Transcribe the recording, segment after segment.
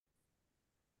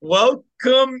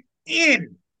Welcome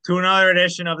in to another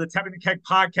edition of the Tapping the Keg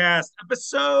Podcast,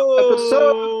 Episode.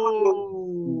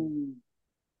 episode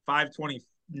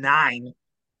 529.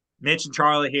 Mitch and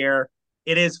Charlie here.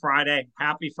 It is Friday.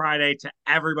 Happy Friday to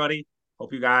everybody.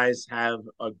 Hope you guys have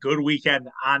a good weekend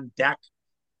on deck.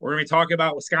 We're going to be talking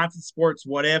about Wisconsin sports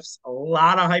what ifs, a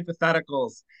lot of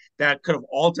hypotheticals that could have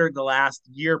altered the last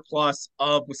year plus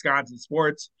of Wisconsin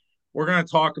sports. We're going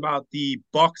to talk about the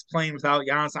Bucks playing without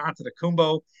Giannis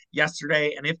Antetokounmpo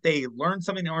yesterday, and if they learned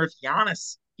something, or if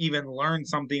Giannis even learned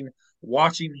something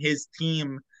watching his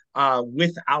team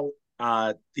without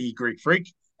the Greek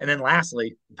Freak. And then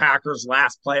lastly, the Packers'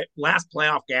 last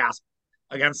playoff gasp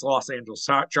against the Los Angeles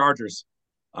Chargers.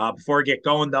 Before we get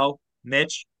going, though,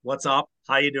 Mitch, what's up?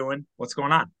 How you doing? What's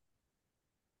going on?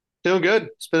 Doing good.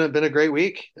 It's been a great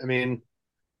week.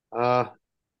 Uh,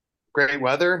 great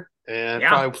weather, and Yeah,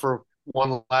 probably for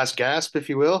one last gasp, if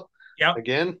you will, yep,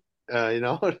 again. Uh, you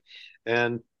know,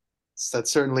 and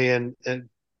that's certainly and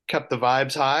kept the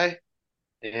vibes high.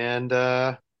 And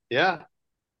yeah,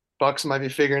 Bucks might be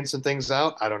figuring some things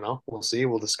out. I don't know. We'll see.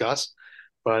 We'll discuss.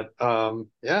 But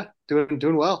yeah,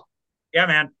 doing well. yeah,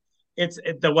 man.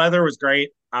 The weather was great.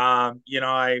 I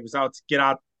was out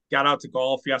to got out to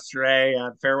golf yesterday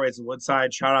at Fairways of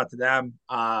Woodside. Shout out to them.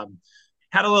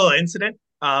 Had a little incident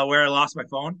where I lost my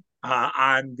phone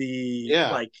on the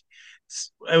Yeah, like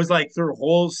it was like through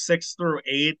holes 6 through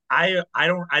 8. I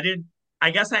didn't I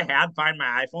guess I had find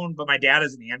my iPhone, but my dad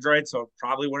is an Android, so it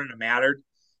probably wouldn't have mattered.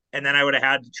 And then I would have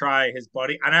had to try his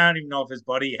buddy. And I don't even know if his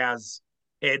buddy has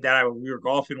it that we were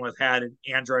golfing with had an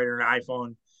Android or an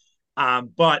iPhone.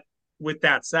 But with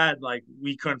that said, like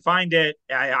we couldn't find it.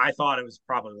 I thought it was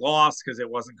probably lost because it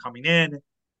wasn't coming in.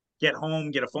 Get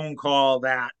home, get a phone call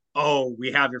that, oh,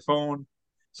 we have your phone.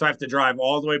 So I have to drive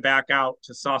all the way back out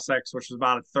to Sussex, which was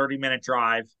about a 30-minute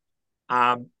drive.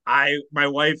 My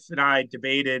wife and I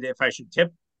debated if I should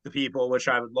tip the people, which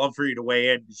I would love for you to weigh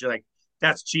in. She's like,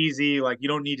 that's cheesy. Like, you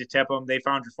don't need to tip them. They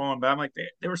found your phone. But I'm like,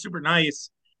 they were super nice.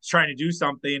 Just trying to do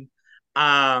something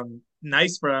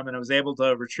nice for them. And I was able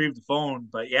to retrieve the phone.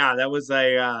 But yeah, that was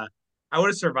I would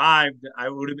have survived.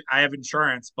 I have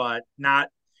insurance, but not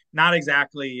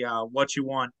exactly what you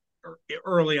want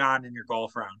early on in your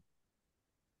golf round.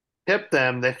 tip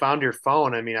them. They found your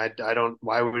phone. I don't.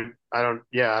 Why would I don't?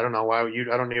 Yeah, I don't know. Why would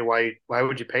you? I don't know why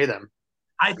would you pay them?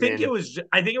 I I think it mean, was.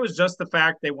 I think it was just the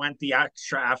fact they went the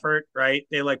extra effort, right?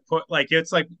 They like put like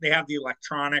it's like they have the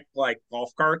electronic like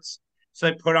golf carts, so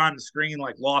they put on the screen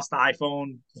like lost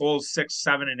iPhone, holes 6,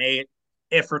 7, and 8.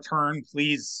 If returned,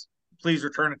 please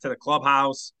return it to the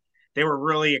clubhouse. They were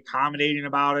really accommodating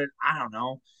about it. I don't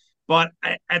know, but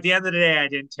at the end of the day, I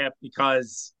didn't tip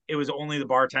because it was only the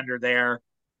bartender there.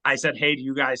 I said, "Hey, do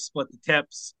you guys split the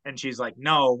tips?" And she's like,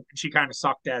 "No," and she kind of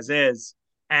sucked as is.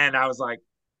 And I was like,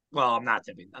 well, I'm not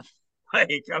tipping them.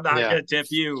 Like, I'm not yeah. gonna tip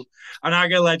you. I'm not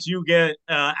gonna let you get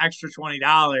extra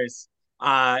 $20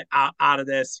 out of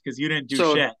this because you didn't do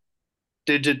So shit.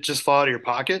 did it just fall out of your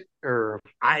pocket, or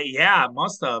Yeah,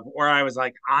 must have. Or I was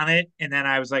like on it, and then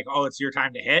I was like, oh, it's your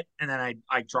time to hit, and then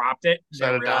I dropped it, and set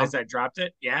didn't it realize down? I dropped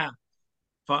it. Yeah,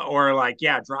 or like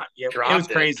yeah, drop. Yeah, it was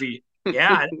Dropped it. crazy.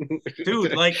 Yeah,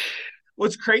 dude. Like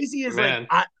what's crazy is like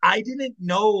Man, I didn't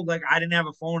know like I didn't have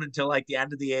a phone until like the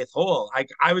end of the eighth hole. Like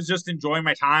I was just enjoying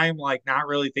my time, like not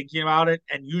really thinking about it.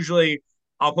 And usually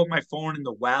I'll put my phone in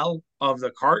the well of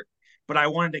the cart, but I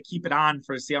wanted to keep it on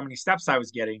for to see how many steps I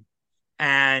was getting.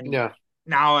 And yeah.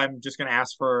 now I'm just gonna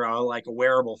ask for like a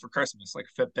wearable for Christmas, like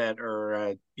a Fitbit or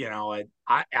a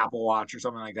Apple Watch or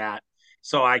something like that,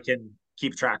 so I can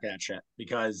keep track of that shit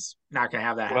because not gonna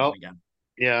have that happen Well, again.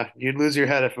 yeah, you'd lose your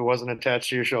head if it wasn't attached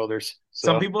to your shoulders.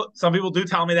 So Some people do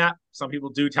tell me that. Some people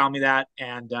do tell me that,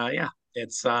 and yeah,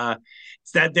 it's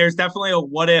that there's definitely a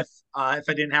what if I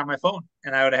didn't have my phone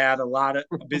and I would have had a lot of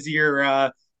a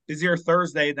busier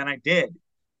Thursday than I did.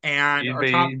 And you'd our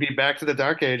be top, you'd be back to the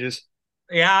dark ages.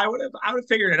 yeah, I would have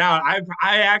figured it out.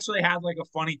 I actually had like a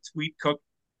funny tweet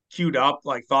queued up,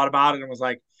 like thought about it and was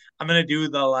like, I'm gonna do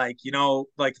the like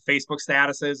like the Facebook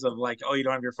statuses of like, oh, you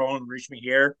don't have your phone, reach me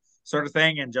here sort of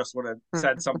thing, and just would have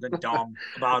said something dumb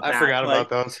about I that. forgot Like, about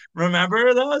those.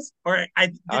 remember those? Or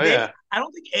I Oh did they? yeah. I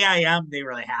don't think AIM they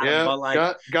really had them, Yeah, but like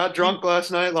got you drunk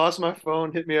last night, lost my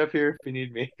phone, hit me up here if you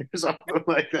need me or something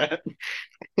like that.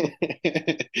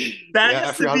 that Yeah, I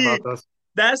has to forgot about be those.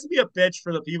 that has to be a bitch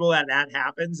for the people that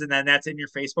happens, and then that's in your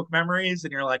Facebook memories,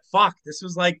 and you're like, "Fuck, this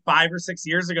was like 5 or 6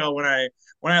 years ago when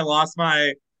I lost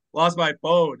my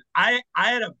phone." I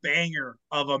had a banger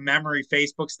of a memory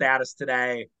Facebook status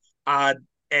today, uh,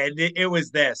 and it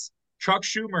was this: Chuck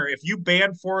Schumer, if you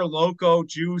ban Four Loco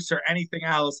juice or anything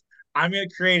else, I'm going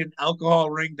to create an alcohol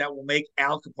ring that will make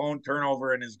Al Capone turn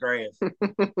over in his grave.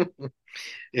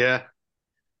 Yeah,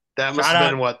 that must Shout have out,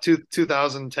 been what,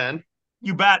 2010?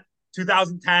 you bet.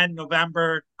 2010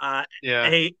 November. Yeah.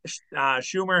 Hey,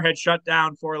 Schumer had shut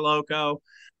down Four Loco.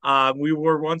 We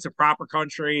were once a proper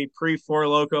country pre Four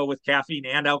Loco with caffeine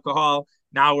and alcohol.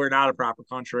 Now we're not a proper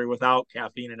country without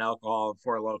caffeine and alcohol and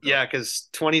Four Loco. Yeah, because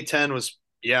 2010 was,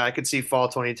 yeah, I could see fall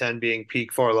 2010 being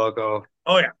peak Four Loco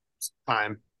Oh yeah,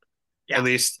 time, yeah. at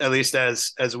least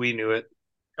as we knew it.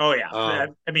 Oh yeah.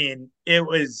 Um, I mean, it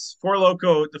was Four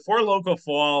Loco. The Four Loco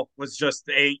fall was just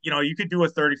you could do a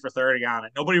 30 for 30 on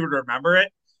it. Nobody would remember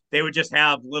it. They would just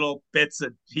have little bits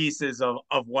and pieces of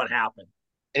what happened.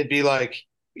 it'd be like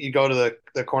you go to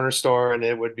the corner store and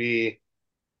it would be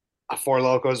a Four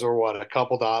Locos or what, a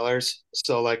couple dollars.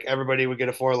 So like everybody would get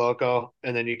a Four Loco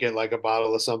and then you get like a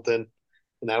bottle of something,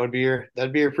 and that'd be your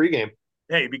pregame.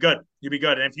 Yeah, you'd be good. You'd be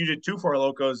good. And if you did two Four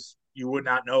Locos, you would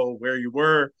not know where you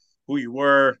were, who you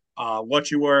were,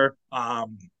 what you were.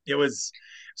 It was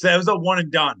so it was a one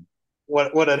and done.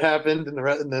 What had happened in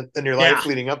your Yeah, life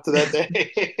leading up to that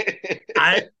day?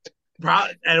 I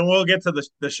probably, and we'll get to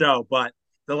the show, but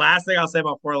the last thing I'll say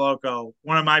about Four Loco,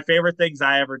 one of my favorite things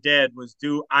I ever did was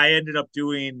I ended up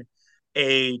doing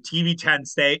a TV 10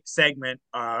 segment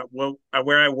where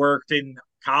I worked in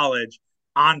college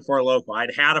on Four Loco.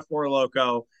 I'd had a Four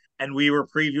Loco and we were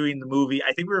previewing the movie.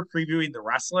 I think we were previewing The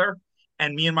Wrestler.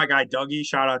 And me and my guy Dougie,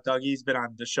 shout out Dougie, he's been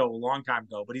on the show a long time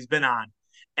ago, but he's been on.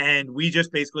 And we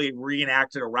just basically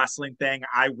reenacted a wrestling thing.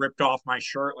 I ripped off my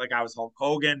shirt like I was Hulk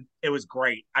Hogan. It was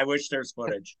great. I wish there's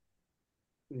footage.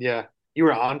 Yeah, you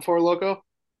were on Four Loco. Is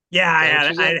Yeah,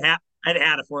 that what you said? I'd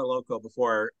had a Four Loco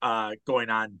before going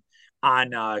on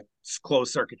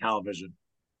closed circuit television.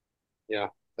 Yeah,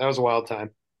 that was a wild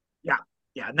time. Yeah,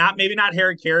 yeah, not maybe not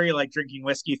Harry Carey like drinking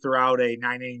whiskey throughout a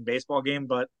 9 inning baseball game,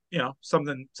 but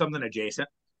something adjacent.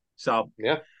 So,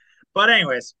 Yeah, but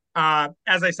anyways,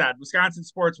 as I said, Wisconsin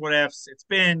sports what ifs. It's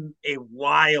been a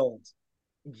wild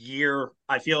year.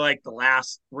 I feel like the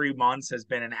last 3 months has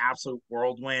been an absolute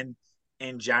whirlwind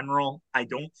in general. I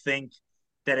don't think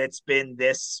that it's been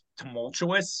this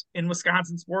tumultuous in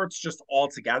Wisconsin sports just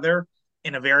altogether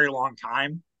in a very long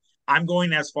time. I'm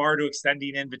going as far to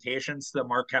extending invitations to the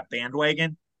Marquette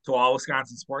bandwagon to all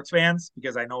Wisconsin sports fans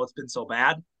because I know it's been so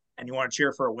bad and you want to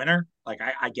cheer for a winner. Like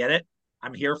I get it.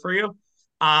 I'm here for you.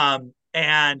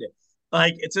 And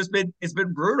like it's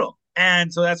been brutal.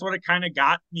 And so that's what it kind of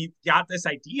got this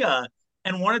idea.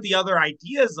 And one of the other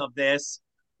ideas of this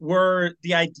were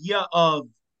the idea of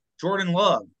Jordan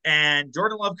Love. And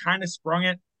Jordan Love kind of sprung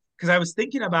it because I was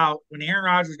thinking about when Aaron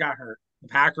Rodgers got hurt, the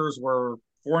Packers were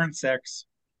 4-6.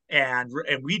 And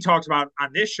we talked about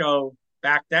on this show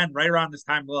back then, right around this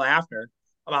time, a little after,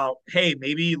 about hey,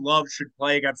 maybe Love should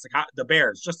play against the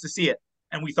Bears just to see it.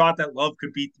 And we thought that Love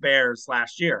could beat the Bears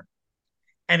last year.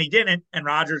 And he didn't, and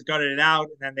Rodgers gutted it out,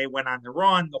 and then they went on the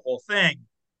run, the whole thing.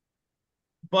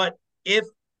 But if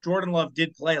Jordan Love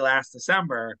did play last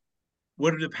December,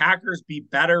 would the Packers be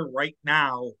better right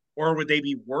now, or would they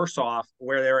be worse off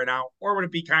where they're now, or would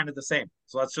it be kind of the same?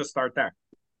 So let's just start there.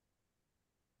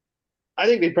 I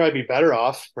think they'd probably be better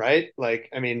off, right? Like,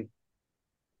 I mean,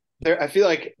 I feel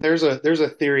like there's a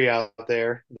theory out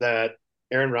there that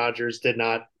Aaron Rodgers did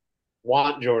not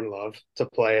want Jordan Love to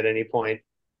play at any point,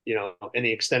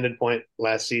 any extended point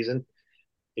last season.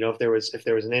 If there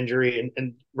was an injury,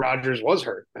 and Rodgers was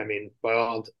hurt. I mean, by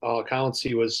all accounts,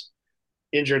 he was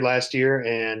injured last year,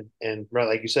 and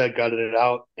like you said, gutted it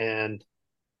out. And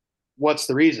what's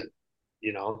the reason?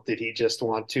 Did he just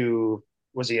want to?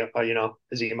 Was he,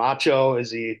 is he macho?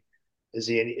 Is it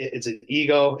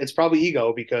ego? It's probably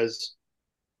ego because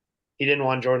he didn't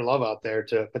want Jordan Love out there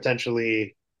to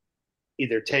potentially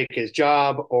either take his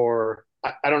job or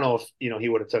I don't know if he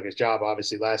would have took his job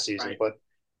obviously last season, Right. but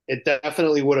it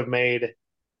definitely would have made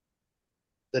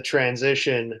the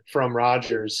transition from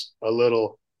Rodgers a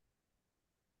little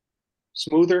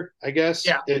smoother, I guess,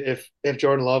 Yeah. if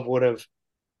Jordan Love would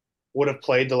have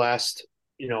played the last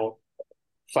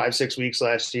 5-6 weeks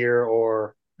last year,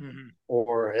 Mm-hmm.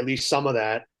 or at least some of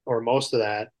that or most of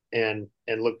that, and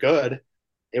look good,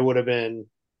 it would have been,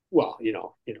 well,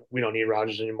 we don't need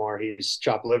Rodgers anymore. He's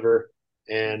chopped liver,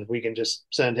 and we can just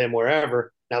send him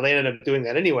wherever. Now they ended up doing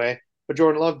that anyway, but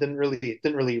Jordan Love didn't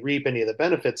really reap any of the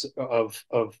benefits of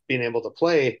being able to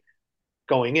play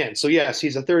going in. So yes,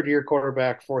 he's a third year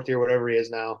quarterback, fourth year, whatever he is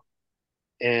now,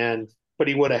 and but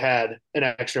he would have had an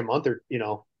extra month or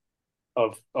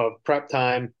of prep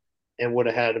time and would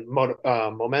have had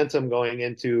momentum going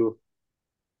into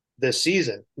this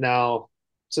season. So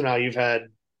now you've had,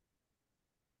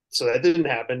 so that didn't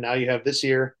happen. Now you have this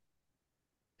year,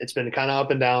 It's been kind of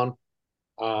up and down.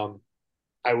 Um,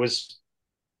 I was,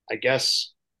 I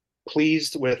guess,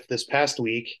 pleased with this past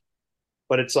week,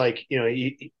 but it's like,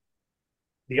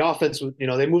 the offense,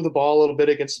 they moved the ball a little bit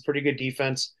against a pretty good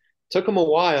defense. Took him a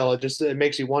while. It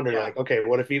makes you wonder, Yeah. like, okay,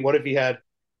 what if he had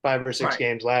 5 or 6 Right.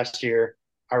 games last year?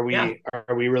 Are Yeah. we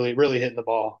are we really hitting the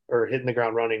ball or hitting the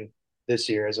ground running this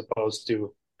year as opposed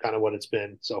to kind of what it's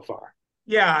been so far?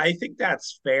 Yeah, I think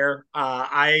that's fair.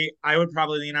 I would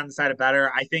probably lean on the side of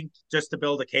better. I think just to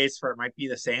build a case for it might be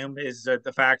the same is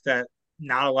the fact that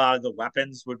not a lot of the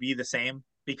weapons would be the same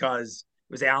because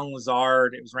it was Alan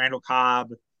Lazard, it was Randall Cobb,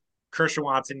 Christian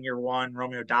Watson year one,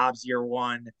 Romeo Dobbs year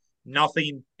one.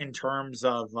 Nothing in terms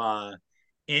of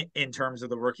in terms of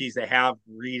the rookies they have,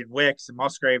 Reed and Wicks and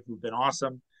Musgrave, who've been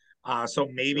awesome. So Sure.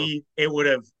 maybe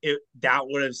that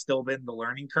would have still been the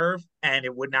learning curve, and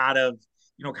it would not have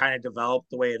kind of developed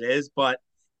the way it is. But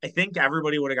I think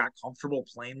everybody would have got comfortable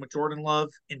playing with Jordan Love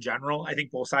in general. I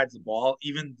think both sides of the ball,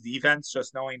 even defense,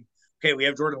 just knowing, okay, we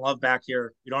have Jordan Love back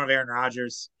here. We don't have Aaron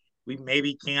Rodgers. We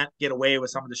maybe can't get away with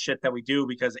some of the shit that we do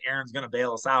because Aaron's going to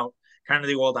bail us out. Kind of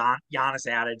the old Giannis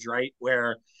adage, right?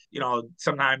 Where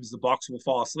sometimes the Bucks will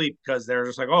fall asleep because they're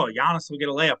just like, oh, Giannis will get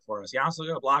a layup for us. Giannis will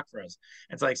get a block for us.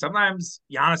 It's like sometimes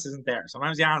Giannis isn't there.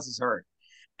 Sometimes Giannis is hurt.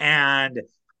 And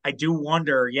I do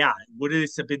wonder, yeah, would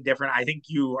this have been different? I think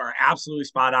you are absolutely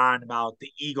spot on about the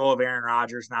ego of Aaron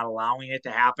Rodgers not allowing it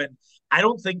to happen. I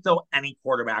don't think, though, any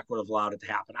quarterback would have allowed it to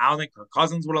happen. I don't think Kirk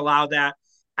Cousins would allow that.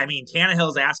 I mean,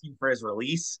 Tannehill's asking for his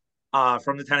release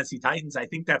from the Tennessee Titans. I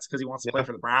think that's because he wants to play Yeah.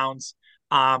 for the Browns.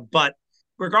 But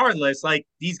regardless, like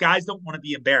these guys don't want to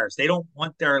be embarrassed. They don't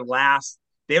want their last.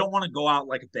 They don't want to go out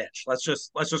like a bitch. Let's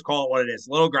just call it what it is.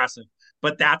 A little aggressive,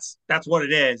 but that's what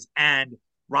it is. And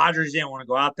Rodgers didn't want to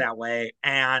go out that way,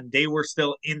 and they were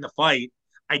still in the fight.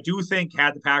 I do think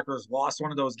had the Packers lost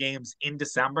one of those games in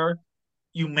December,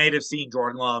 you may have seen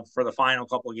Jordan Love for the final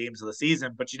couple of games of the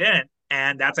season, but you didn't.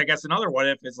 And that's, I guess, another what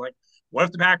if is like, what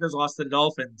if the Packers lost to the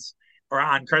Dolphins or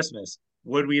on Christmas?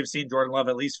 Would we have seen Jordan Love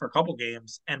at least for a couple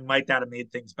games, and might that have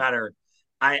made things better?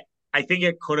 I I think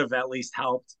it could have at least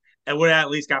helped. It would have at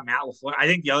least got Matt LaFleur. I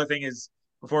think the other thing is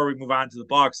before we move on to the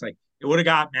Bucks, like it would have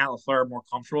got Matt LaFleur more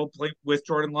comfortable playing with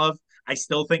Jordan Love. I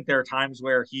still think there are times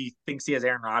where he thinks he has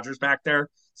Aaron Rodgers back there.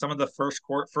 Some of the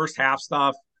first half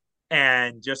stuff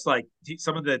and just like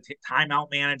some of the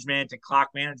timeout management and clock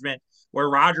management where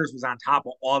Rodgers was on top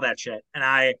of all that shit. And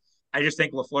I just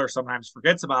think LaFleur sometimes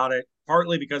forgets about it,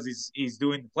 partly because he's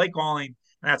doing the play calling,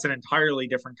 and that's an entirely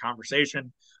different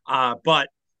conversation. But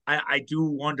I do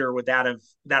wonder would that have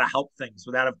helped things?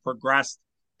 Would that have progressed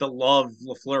the Love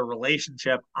LaFleur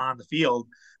relationship on the field?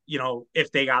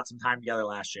 If they got some time together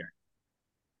last year.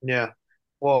 Yeah.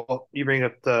 Well, you bring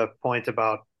up the point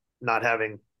about not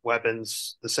having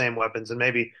weapons, the same weapons, and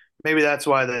maybe that's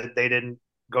why they didn't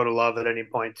go to Love at any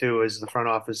point too, is the front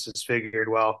office has figured,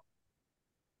 well,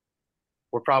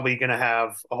 we're probably going to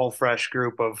have a whole fresh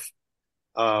group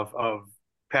of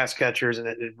pass catchers, and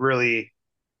it really,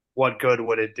 what good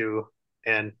would it do?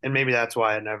 And maybe that's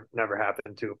why it never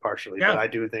happened too, partially. But Yeah. I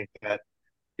do think that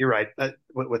you're right. That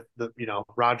with the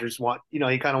Rodgers want you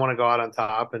kind of want to go out on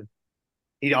top, and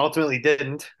he ultimately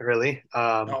didn't really.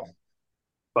 No.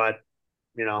 But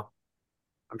you know,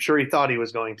 I'm sure he thought he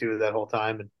was going to that whole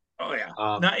time, and Oh yeah.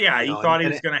 No. Yeah. He and thought he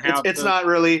was going to it's have it's the not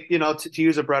really to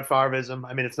use a Brett Favreism.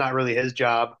 I mean, it's not really his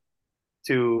job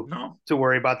to no. to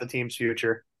worry about the team's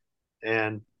future,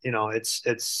 and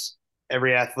it's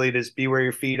every athlete is be where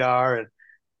your feet are and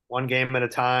one game at a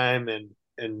time,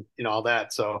 and all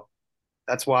that. So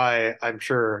that's why I'm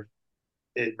sure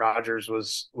Rodgers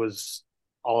was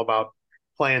all about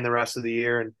playing the rest of the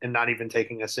year and not even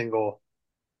taking a single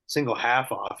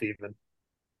half off even.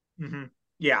 Hmm.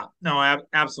 Yeah. No.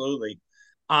 Absolutely.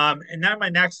 And then my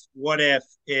next what if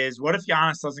is what if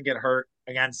Giannis doesn't get hurt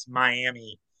against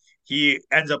Miami? He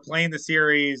ends up playing the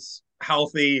series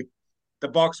healthy. The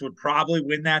Bucks would probably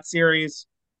win that series,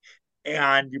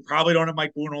 and you probably don't have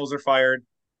Mike Budenholzer fired.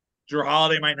 Drew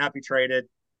Holiday might not be traded.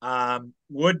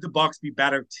 Would the Bucks be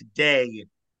better today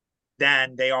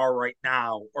than they are right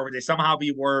now, or would they somehow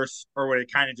be worse, or would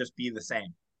it kind of just be the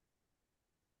same?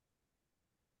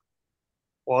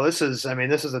 Well, I mean,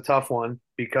 this is a tough one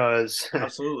because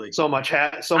Absolutely. so much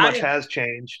I has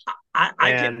changed, I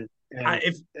can and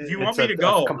if you want it's me to a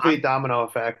go, complete domino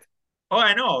effect.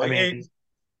 I know I it. mean,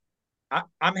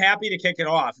 I'm happy to kick it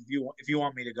off if you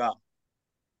want me to go.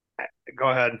 go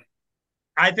ahead.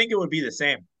 I think it would be the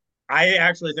same. I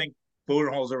actually think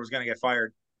Budenholzer was going to get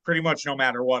fired pretty much no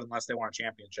matter what, unless they won a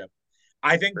championship.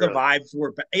 I think the Really? vibes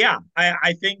were, yeah.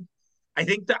 I think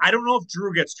that I don't know if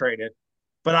Drew gets traded.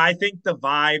 But I think the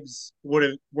vibes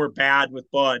were bad with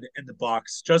Bud and the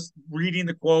Bucks. Just reading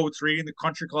the quotes, reading the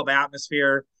country club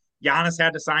atmosphere. Giannis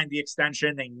had to sign the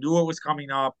extension. They knew it was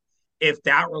coming up. If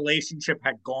that relationship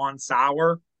had gone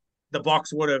sour, the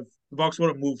Bucks would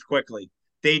have moved quickly.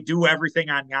 They do everything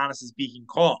on Giannis's beaking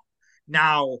call.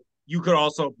 Now you could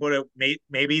also put it,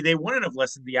 maybe they wouldn't have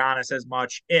listened to Giannis as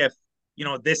much if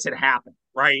this had happened,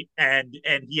 right? And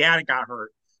he hadn't got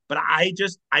hurt. But I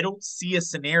don't see a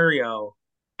scenario.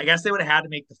 I guess they would have had to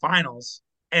make the finals.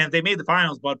 And if they made the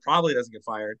finals, Bud probably doesn't get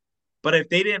fired. But if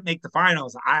they didn't make the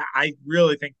finals, I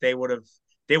really think they would have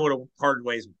parted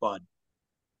ways with Bud.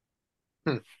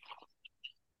 Hmm.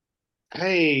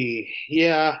 Hey,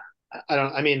 yeah, I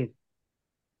don't. I mean,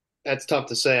 that's tough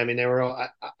to say. I mean, they were.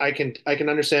 I can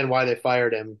understand why they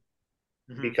fired him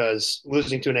Mm-hmm. because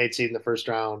losing to an 8 seed in the first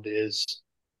round is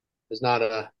not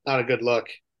a good look.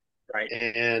 Right.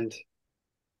 And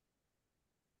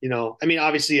I mean,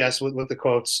 obviously, yes, with the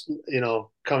quotes,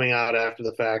 coming out after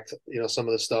the fact, some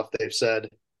of the stuff they've said,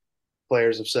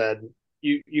 players have said,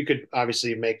 you could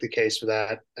obviously make the case for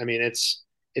that. I mean, it's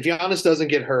if Giannis doesn't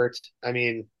get hurt, I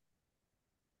mean,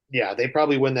 yeah, they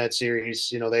probably win that series.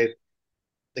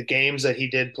 The games that he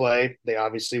did play, they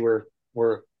obviously were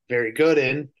very good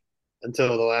in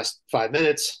until the last 5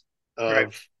 minutes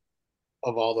Right.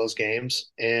 of all those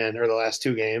games and or the last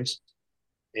two games.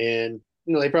 And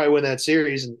they probably win that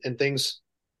series and things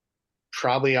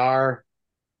probably are.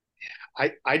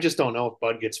 I just don't know if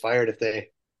Bud gets fired if they.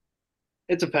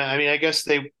 It depends. I mean, I guess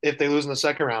if they lose in the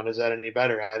second round, is that any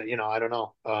better? I don't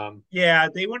know. Yeah,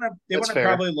 they wouldn't That's have fair.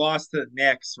 probably lost to the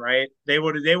Knicks, right? They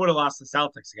would have lost the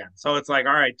Celtics again. So it's like,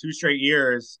 all right, 2 straight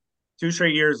years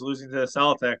losing to the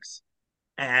Celtics,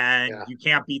 and Yeah, you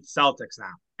can't beat the Celtics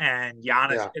now. And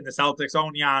Giannis yeah. and the Celtics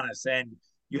own Giannis, and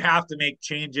you have to make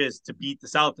changes to beat the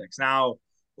Celtics. Now,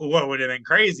 what would have been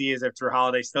crazy is if Drew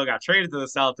Holiday still got traded to the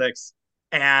Celtics,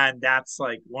 and that's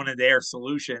like one of their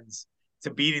solutions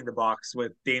to beating the Bucks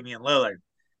with Damian Lillard.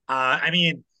 I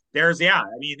mean, I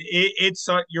mean, it's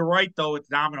you're right though with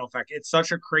the domino effect. It's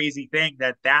such a crazy thing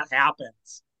that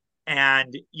happens,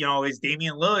 and is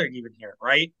Damian Lillard even here,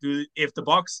 right? If the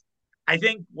Bucks I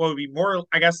think what would be more,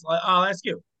 I guess, I'll ask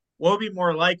you, what would be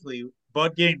more likely,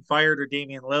 Bud getting fired or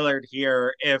Damian Lillard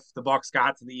here if the Bucks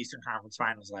got to the Eastern Conference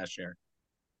Finals last year?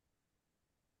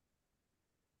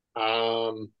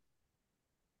 Um,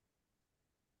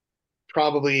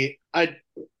 Probably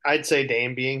I'd say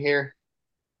Dame being here.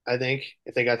 I think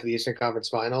if they got to the Eastern Conference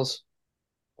Finals,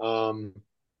 um,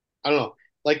 I don't know.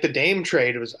 Like the Dame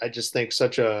trade was, I just think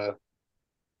such a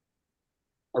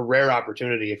rare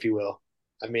opportunity, if you will.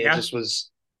 I mean, it Yeah, just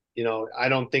was, I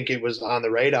don't think it was on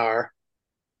the radar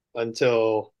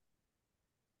until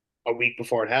a week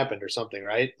before it happened or something,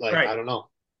 right? Like, right. I don't know.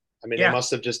 I mean, they Yeah,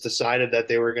 must have just decided that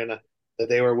they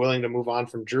were willing to move on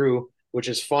from Drew, which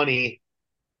is funny,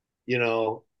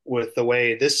 with the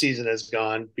way this season has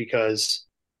gone because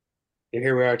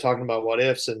here we are talking about what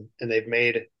ifs and they've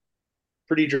made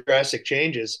pretty drastic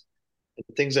changes.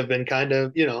 And things have been kind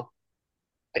of,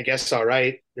 I guess all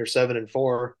right. They're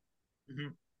 7-4. hmm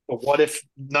But what if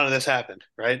none of this happened,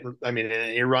 right? I mean,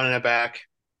 you're running it back.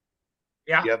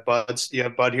 yeah. You have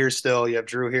Bud here still. You have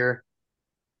Drew here.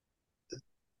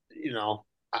 You know,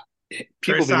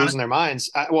 people Chris be on losing their minds.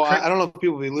 Well, Chris, I don't know if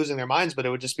people be losing their minds, but it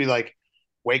would just be like,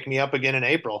 wake me up again in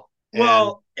April. And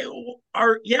well,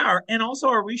 and also,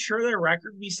 are we sure their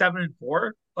record would be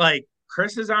 7-4? Like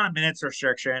Chris is on a minutes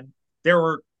restriction. There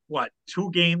were what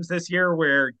 2 games this year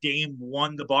where Dame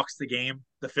won the Bucks the game,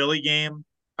 the Philly game,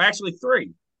 actually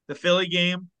three, the Philly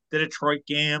game, the Detroit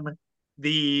game,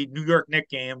 the New York Knicks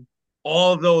game.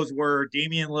 All of those were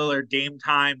Damian Lillard, Dame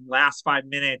time, last 5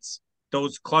 minutes,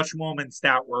 those clutch moments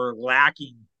that were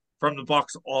lacking from the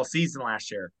Bucks all season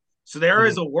last year. So there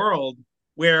is mhm. a world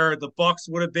where the Bucks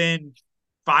would have been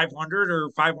 500 or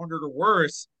 500 or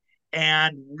worse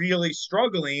and really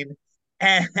struggling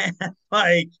and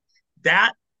like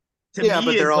that to Yeah, me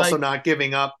but they're is also like not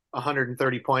giving up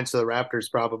 130 points to the Raptors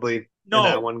probably in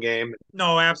that no, one game.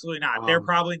 no, absolutely not. they're Um,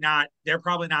 probably not they're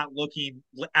probably not looking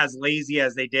as lazy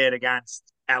as they did against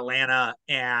Atlanta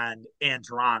and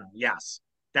Toronto. Yes,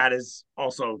 that is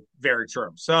also very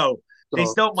true. So they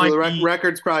still so the might be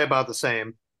record's probably about the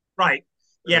same, right.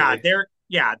 Yeah, really.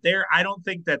 they're I don't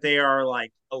think that they are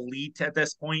like elite at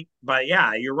this point, but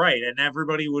yeah, you're right. And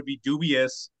everybody would be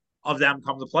dubious of them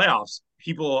come the playoffs.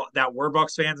 People that were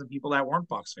Bucks fans and people that weren't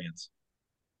Bucks fans.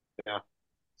 Yeah.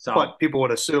 So But people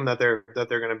would assume that they're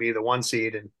going to be the one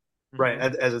seed, and right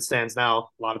mhm. as it stands now,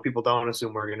 a lot of people don't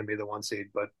assume we're going to be the one seed,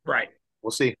 but Right.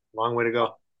 we'll see. Long way to Uh,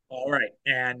 go. All right.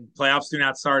 And playoffs do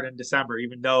not start in December,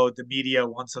 even though the media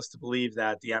wants us to believe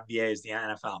that the NBA is the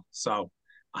NFL. So,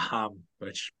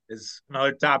 which is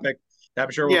another topic that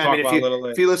I'm sure we'll Yeah, I talk mean, about a little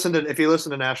bit. if you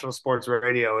listen to national sports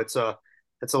radio, it's a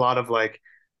lot of like,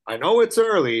 I know it's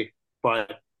early,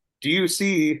 but do you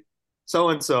see so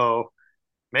and so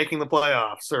making the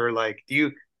playoffs, or like,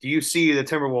 do you see the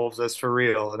Timberwolves as for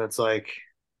real? And it's like,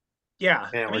 Yeah.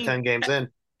 man, I we're mean, 10 games in.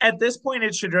 at this point,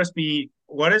 it should just be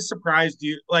what has surprised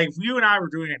you. Like, if you and I were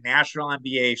doing a national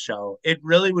NBA show, it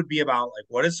really would be about like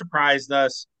what has surprised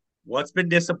us, what's been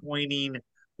disappointing,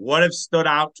 what have stood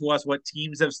out to us, what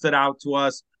teams have stood out to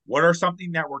us, what are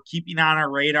something that we're keeping on our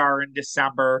radar in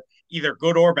December, either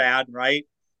good or bad, right?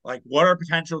 Like, what are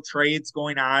potential trades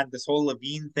going on? This whole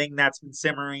Levine thing that's been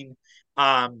simmering.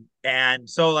 And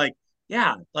so, like,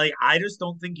 yeah, like, I just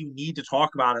don't think you need to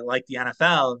talk about it like the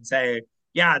NFL and say,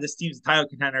 yeah, this team's a title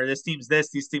contender, this team's this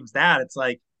team's that. It's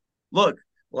like, look,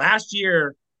 last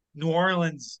year, New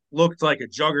Orleans looked like a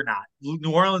juggernaut.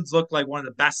 New Orleans looked like one of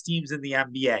the best teams in the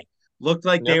NBA. Looked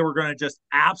like they Yep. were going to just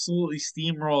absolutely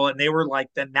steamroll, and they were like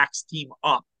the next team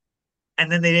up.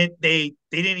 And then they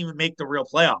didn't even make the real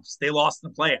playoffs. They lost in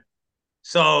the play-in. Mm-hmm.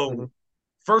 So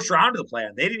first round of the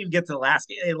play-in, they didn't even get to the last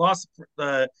game. They lost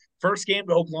the first game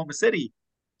to Oklahoma City.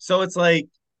 So it's like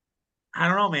I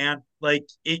don't know, man. Like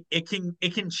it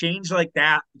can change like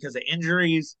that because of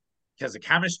injuries, because of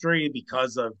chemistry,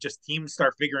 because of just teams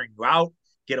start figuring you out,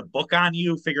 get a book on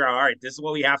you, figure out, all right, this is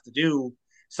what we have to do.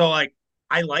 So like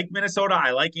I like Minnesota.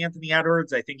 I like Anthony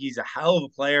Edwards. I think he's a hell of a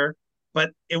player,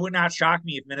 but it would not shock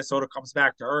me if Minnesota comes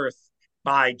back to earth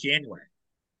by January.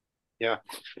 Yeah.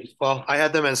 Well, I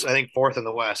had them as I think fourth in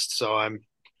the West, so I'm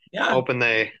Yeah, hoping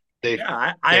they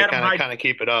yeah. I they had them kind of high. kind of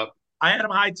keep it up. I had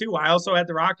them high too. I also had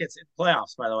the Rockets in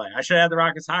playoffs, by the way. I should have had the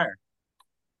Rockets higher.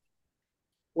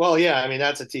 Well, yeah, I mean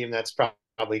that's a team that's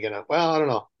probably gonna. Well, I don't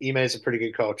know. Ime is a pretty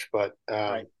good coach, but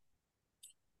Right.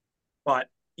 But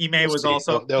we'll see.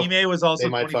 Ime was They also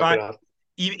might fuck 25. it up.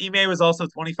 Ime was also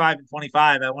 25 and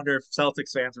 25. I wonder if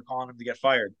Celtics fans are calling him to get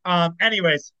fired.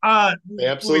 Anyways, They moving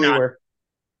absolutely on. were.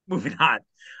 Moving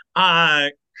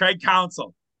on. Craig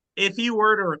Counsell. If he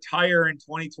were to retire in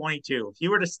 2022, if he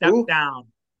were to step Who? down,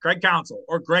 Craig Counsell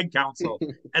or Greg Counsell,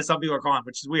 as some people are calling him,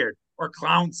 which is weird, or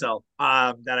Clownsell,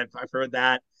 that I've heard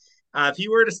that. If he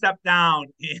were to step down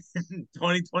in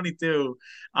 2022,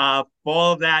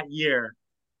 fall of that year,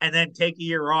 and then take a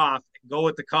year off and go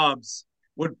with the Cubs,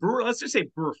 would Brewer, let's just say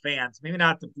Brewer fans, maybe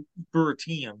not the Brewer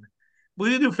team,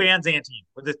 we do fans and team.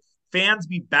 Would the fans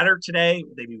be better today?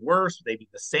 Would they be worse? Would they be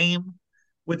the same?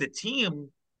 Would the team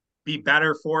be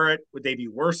better for it? Would they be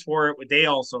worse for it? Would they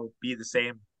also be the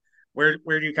same? Where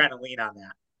do you kind of lean on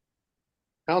that?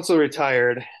 Council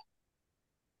retired.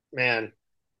 Man,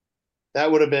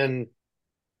 that would have been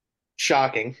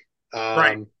shocking.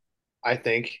 Right. I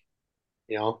think,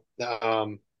 you know,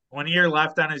 1 year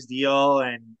left on his deal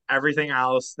and everything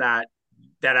else that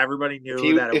everybody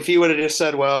knew that it if was he would have just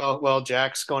said, well,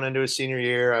 Jack's going into his senior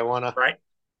year, I right.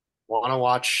 wanna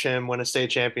watch him win a state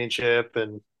championship,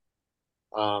 and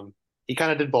he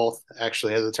kind of did both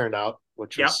actually, as it turned out,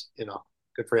 which Yep. was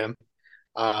good for him.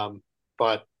 Um,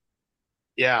 but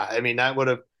yeah, I mean that would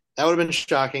have been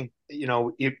shocking.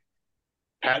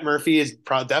 Pat Murphy is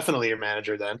definitely your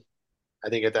manager then. I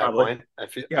think at that Probably. point, I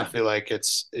Yeah. feel like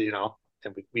it's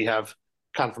and we have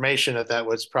confirmation that that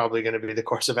was probably going to be the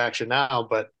course of action now.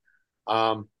 But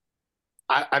um,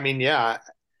 I mean, yeah,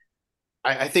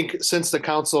 I think since the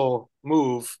Council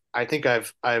move, I think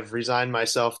I've resigned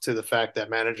myself to the fact that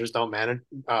managers don't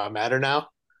matter now.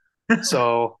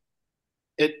 So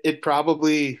it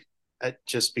probably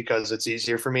just because it's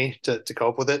easier for me to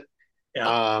cope with it.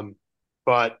 Yeah. Um,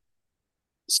 but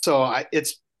so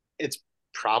it's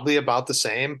probably about the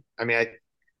same. I mean,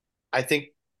 I think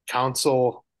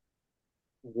Council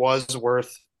was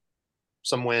worth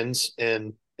some wins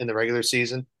in the regular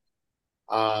season.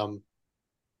 Um,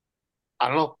 I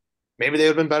don't know. Maybe they would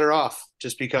have been better off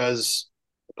just because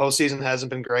the postseason hasn't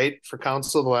been great for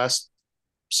Council the last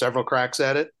several cracks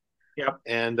at it, Yep.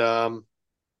 and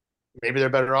maybe they're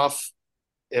better off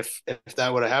if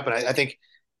that would have happened. I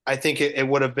think it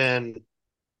would have been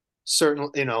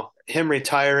certainly him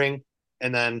retiring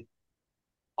and then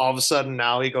all of a sudden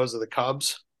now he goes to the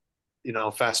Cubs.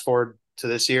 Fast forward to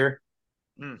this year,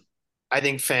 Mm. I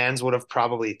think fans would have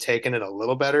probably taken it a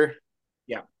little better.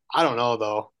 Yeah. I don't know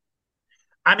though.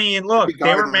 I mean, look,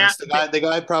 they were mad. Regardless, the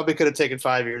guy probably could have taken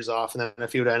 5 years off, and then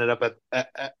if he would have ended up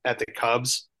at the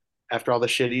Cubs after all the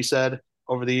shit he said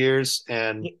over the years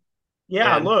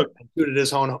Yeah, and look, tooted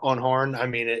his own horn, I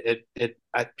mean,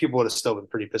 people would have still been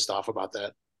pretty pissed off about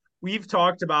that. we've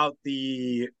talked about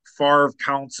the Favre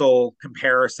Counsell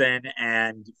comparison,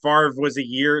 and Favre was a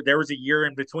year. There was a year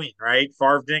in between, right?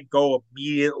 Favre didn't go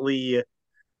immediately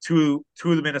to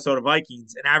the Minnesota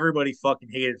Vikings, and everybody fucking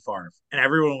hated Favre, and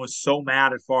everyone was so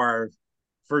mad at Favre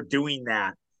for doing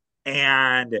that.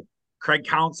 And Craig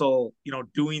Counsell,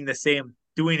 doing the same,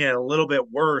 doing it a little bit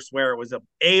worse, where it was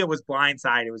it was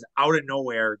blindside, it was out of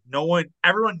nowhere. No one,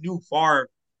 everyone knew Favre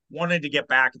wanted to get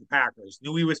back at the Packers,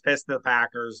 knew he was pissed at the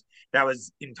Packers. That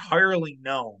was entirely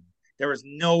known. There was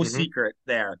no Hmm. secret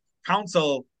there.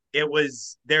 Counsell, it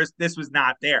was there's this was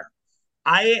not there.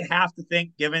 I have to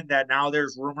think, given that now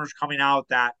there's rumors coming out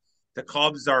that the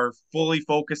Cubs are fully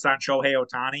focused on Shohei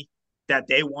Ohtani, that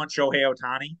they want Shohei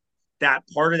Ohtani, that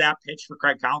part of that pitch for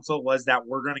Craig Counsell was that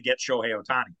we're going to get Shohei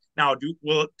Ohtani. Now,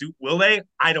 will they?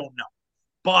 I don't know,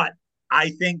 but I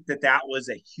think that was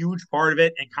a huge part of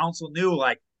it. And Counsell knew,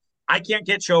 like, I can't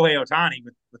get Shohei Ohtani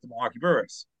with the Milwaukee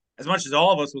Brewers. As much as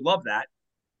all of us would love that,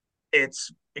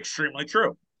 it's extremely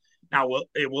true. Now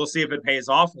we'll see if it pays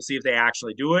off. We'll see if they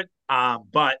actually do it.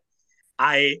 But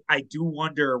I do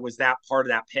wonder, was that part of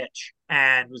that pitch,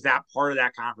 and was that part of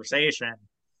that conversation?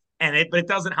 But it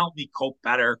doesn't help me cope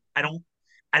better. I don't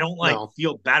like No,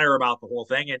 feel better about the whole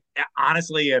thing. And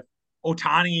honestly, if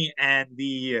Otani and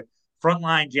the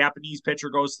frontline Japanese pitcher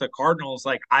goes to the Cardinals,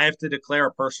 like, I have to declare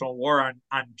a personal war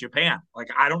on Japan. Like,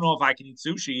 I don't know if I can eat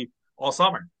sushi all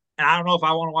summer, and I don't know if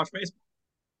I want to watch baseball.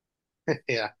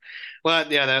 yeah.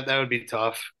 Well, yeah, that would be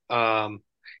tough.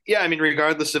 Yeah, I mean,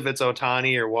 regardless if it's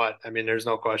Otani or what, I mean, there's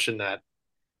no question that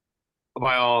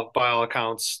by all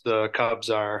accounts, the Cubs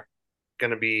are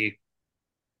going to be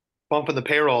bumping the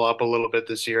payroll up a little bit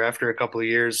this year after a couple of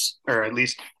years, or at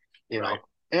least, you know, Right.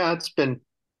 yeah, it's been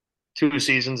 2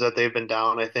 seasons that they've been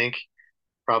down, I think,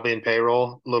 probably in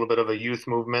payroll, a little bit of a youth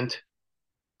movement.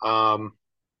 Um,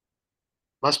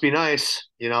 must be nice,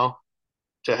 to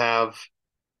have,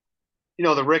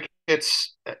 the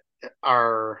Ricketts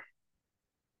are,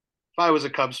 if I was a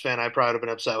Cubs fan, I probably would have been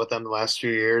upset with them the last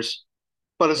few years.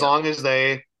 But as Yeah. long as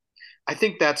I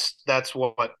think that's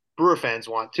what Brewer fans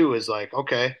want too, is like,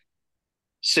 okay,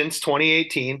 since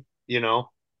 2018,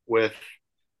 with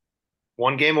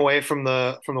one game away from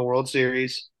the World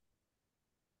Series,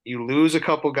 you lose a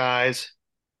couple guys,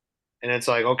 and it's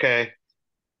like, okay,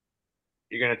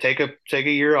 you're gonna take a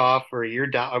year off or a year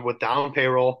down with down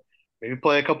payroll, maybe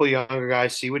play a couple younger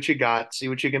guys, see what you got, see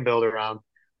what you can build around,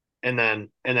 and then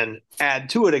add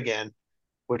to it again,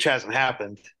 which hasn't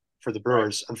happened for the Right.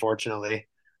 Brewers, unfortunately.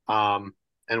 Um,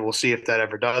 and we'll see if that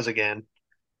ever does again.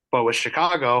 But with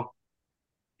Chicago,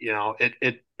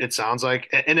 it sounds like,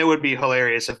 and it would be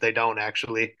hilarious if they don't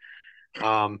actually,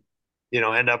 um,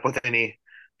 end up with any.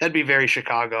 That'd be very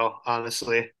Chicago,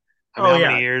 honestly. I mean, Oh how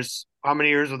many yeah. years? How many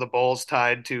years were the Bulls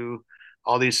tied to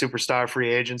all these superstar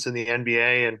free agents in the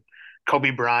NBA and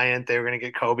Kobe Bryant? They were going to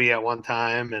get Kobe at one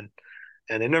time, and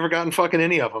they've never gotten fucking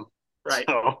any of them. Right.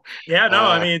 So Yeah, no,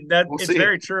 I mean that we'll it's see.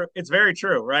 very true. It's very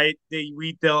true, right? The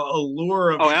allure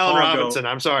of Oh, Allen Chicago. Robinson.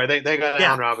 I'm sorry. They got Yeah.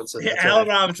 Allen Robinson. That's Allen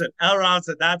right. Robinson. Allen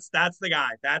Robinson. That's the guy.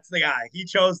 That's the guy. He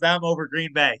chose them over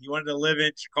Green Bay. He wanted to live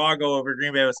in Chicago over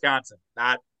Green Bay, Wisconsin.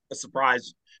 Not a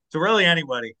surprise to really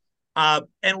anybody. And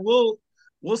we'll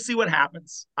see what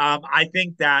happens. I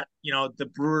think that the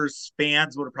Brewers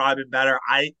fans would have probably been better.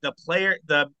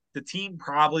 The team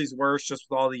probably is worse just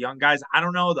with all the young guys. I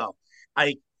don't know though.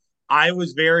 I I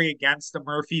was very against the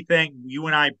Murphy thing. You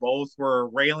and I both were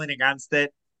railing against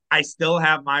it. I still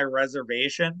have my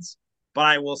reservations, but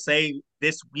I will say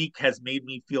this week has made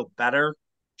me feel better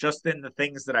just in the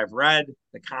things that I've read,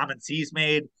 the comments he's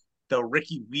made, the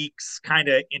Ricky Weeks kind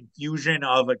of infusion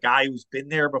of a guy who's been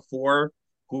there before,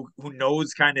 who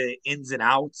knows kind of ins and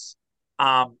outs.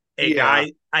 A Yeah.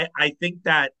 guy, I think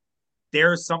that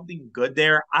there's something good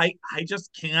there. I just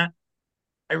can't.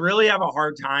 I really have a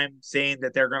hard time saying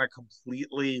that they're going to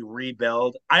completely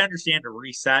rebuild. I understand a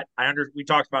reset. We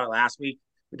talked about it last week.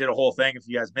 We did a whole thing if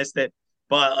you guys missed it.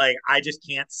 But like I just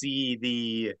can't see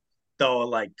the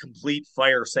like complete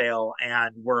fire sale,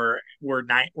 and we're a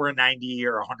 90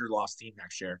 or 100 loss team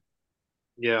next year.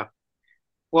 Yeah.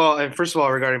 Well, and first of all,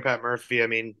 regarding Pat Murphy, I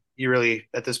mean, you really,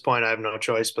 at this point, I have no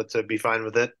choice but to be fine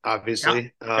with it, Yeah.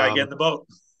 obviously. Got to get in the boat.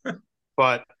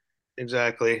 But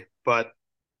exactly, but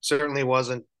certainly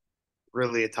wasn't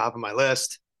really at top of my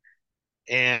list.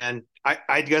 And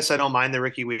I guess I don't mind the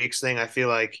Ricky Weeks thing. I feel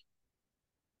like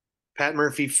Pat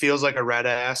Murphy feels like a red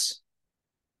ass,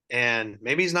 and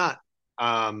maybe he's not.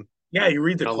 Um, Yeah, you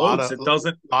read the a lot quotes, of it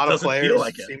doesn't feel players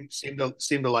like it.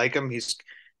 seem to like him.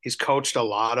 He's coached a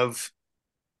lot of,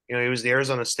 he was the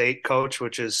Arizona State coach,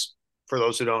 which is, for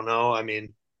those who don't know, I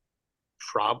mean,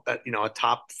 a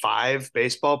top 5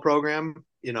 baseball program,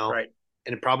 Right.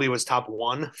 and it probably was top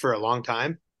 1 for a long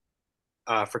time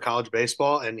for college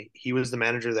baseball, and he was the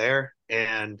manager there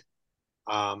and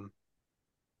um,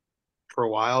 for a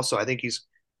while. So I think he's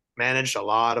managed a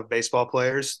lot of baseball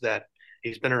players that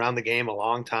he's been around the game a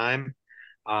long time.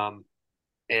 Um,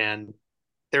 and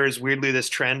there is weirdly this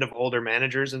trend of older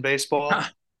managers in baseball It's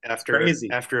after crazy.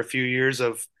 after a few years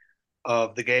of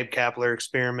the Gabe Kapler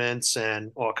experiments,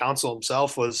 and well, Counsell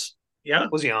himself Yeah.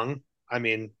 was young. I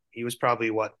mean, he was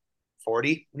probably what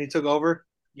 40 when he took over,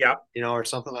 Yeah. or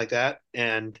something like that.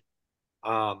 And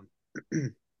um,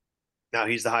 now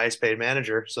he's the highest paid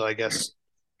manager, so I guess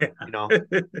you know,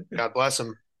 God bless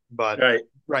him. But Right.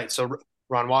 right, so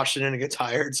Ron Washington gets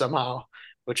hired somehow,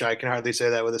 which I can hardly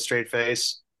say that with a straight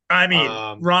face. I mean,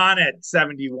 Um, Ron at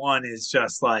 71 is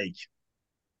just like,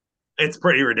 it's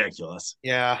pretty ridiculous.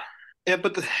 yeah, yeah,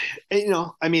 but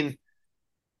I mean,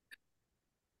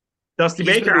 Dusty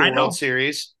he's been Baker, to a I World know.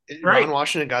 Series. Ron Right.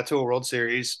 Washington got to a World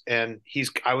Series, and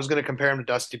I was going to compare him to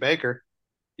Dusty Baker.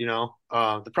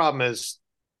 The problem is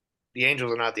the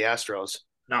Angels are not the Astros.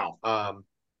 No. Um,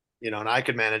 and I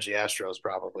could manage the Astros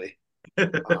probably.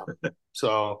 Um,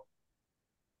 so,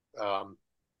 um,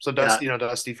 so Yeah.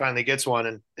 Dusty finally gets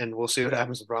one, and we'll see what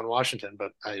happens with Ron Washington.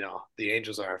 But the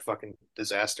Angels are a fucking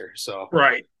disaster. So,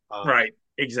 Right. um, Right.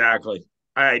 Exactly.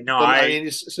 I know. so I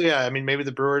mean, so yeah, I mean, maybe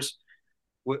the Brewers,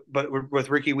 but with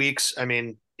Ricky Weeks, I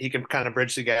mean, he can kind of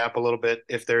bridge the gap a little bit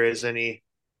if there is any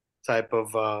type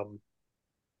of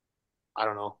I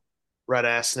don't know, red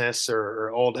assness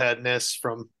or old headness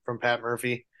from Pat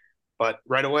Murphy. But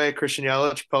right away, Christian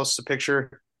Yelich posts a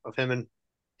picture of him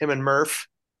and Murph.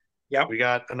 Yep. We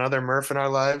got another Murph in our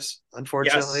lives, Yes.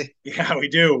 unfortunately. Yeah, we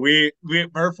do. We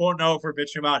Murph won't know if we're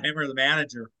bitching about him or the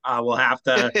manager. We'll have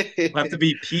to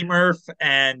be P Murph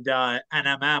and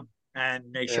NMM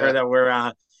and make sure Yeah,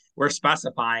 that we're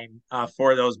specifying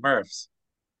for those Murphs.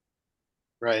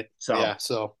 right. So Yeah,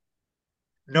 so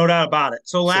no doubt about it.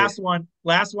 So see. last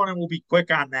one, and we'll be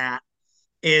quick on that,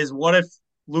 is what if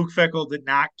Luke Fickell did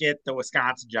not get the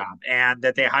Wisconsin job and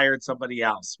that they hired somebody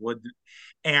else?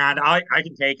 And I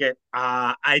can take it.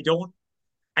 I don't.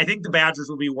 I think the Badgers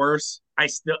will be worse.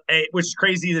 Which is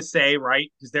crazy to say,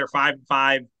 right? Because they're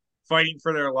 5-5, fighting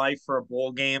for their life for a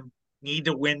bowl game, need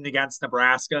to win against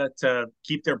Nebraska to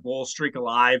keep their bowl streak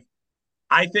alive.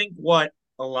 I think what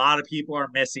a lot of people are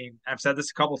missing, I've said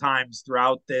this a couple times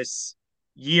throughout this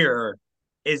year,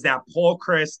 is that Paul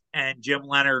Chryst and Jim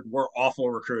Leonard were awful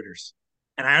recruiters.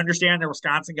 And I understand they're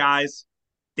Wisconsin guys.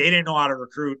 They didn't know how to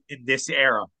recruit in this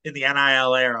era, in the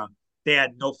NIL era. They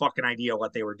had no fucking idea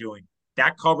what they were doing.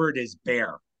 That cupboard is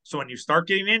bare. So when you start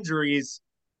getting injuries,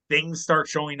 things start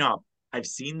showing up. I've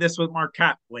seen this with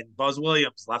Marquette when Buzz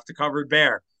Williams left the cupboard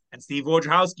bare and Steve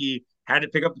Wojciechowski had to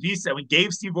pick up the pieces. And we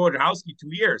gave Steve Wojciechowski 2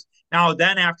 years. Now,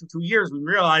 then after 2 years, we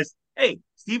realized, hey,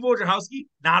 Steve Wojciechowski,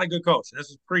 not a good coach. And this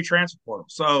was pre-transfer portal.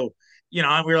 So,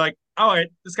 and we were like, oh,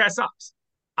 this guy sucks.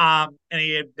 Then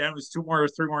it was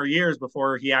 3 more years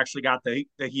before he actually got the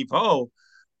heave ho.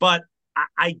 But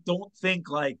I don't think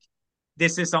like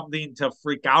this is something to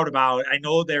freak out about. I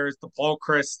know there's the Paul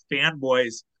Chryst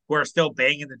fanboys who are still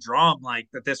banging the drum like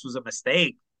that this was a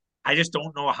mistake. I just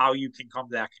don't know how you can come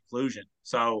to that conclusion.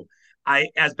 So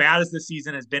as bad as this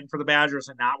season has been for the Badgers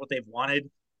and not what they've wanted,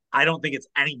 I don't think it's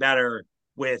any better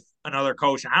with another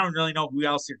coach. I don't really know who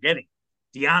else you're getting.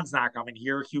 Deion's not coming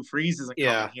here. Hugh Freeze isn't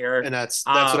coming Yeah, here. and that's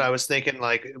what I was thinking.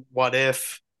 Like, what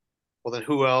if? Well, then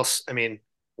who else? I mean,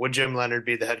 would Jim Leonard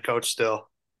be the head coach still?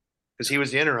 Because he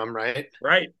was the interim, right?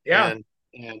 Right. Yeah. And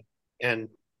and and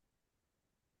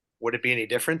would it be any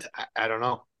different? I don't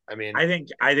know. I mean, I think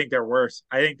they're worse.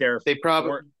 I think they're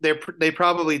for they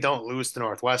probably don't lose to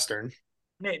Northwestern.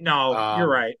 no, you're Um,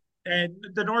 right. And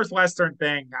the Northwestern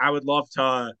thing, I'd love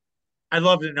to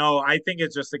know. I think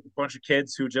it's just like a bunch of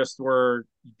kids who just were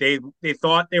they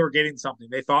thought they were getting something.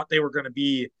 They thought they were going to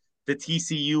be the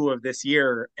TCU of this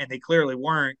year, and they clearly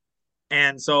weren't.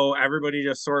 And so everybody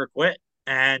just sort of quit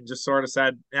and just sort of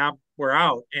said, "Yeah, we're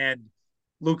out." And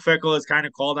Luke Fickell has kind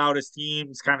of called out his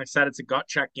teams, kind of said it's a gut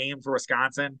check game for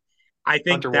Wisconsin. I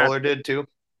think Hunter that Wohler did too.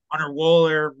 Hunter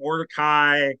Wooler,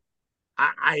 Mordecai,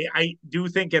 I do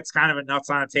think it's kind of a nuts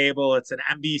on a table. It's an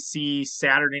NBC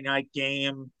Saturday night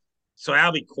game. So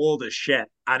that'll be cold as shit.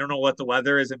 I don't know what the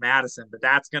weather is in Madison, but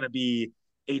that's going to be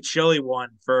a chilly one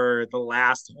for the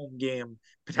last home game.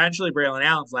 Potentially Braylon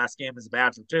Allen's last game as a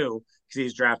Badger too, because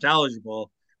he's draft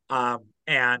eligible.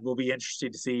 And we'll be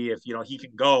interested to see if he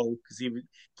can go because he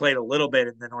played a little bit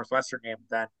in the Northwestern game,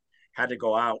 but then had to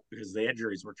go out because the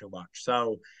injuries were too much.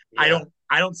 So I Yeah, don't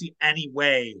I don't see any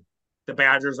way the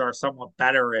Badgers are somewhat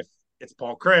better it's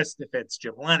Paul Christ, if it's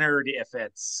Jim Leonard, if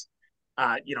it's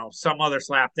some other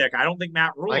slapdick. I don't think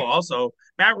Matt Rule. Like, Also,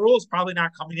 Matt Rule is probably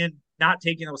not coming in, not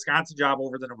taking the Wisconsin job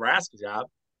over the Nebraska job,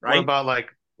 what right? about like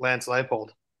Lance Leipold?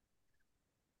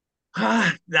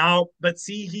 No, but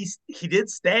see, he did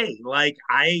stay. Like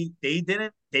they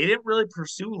didn't really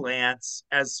pursue Lance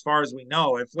as far as we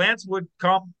know. If Lance would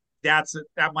come, that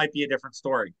might be a different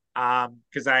story.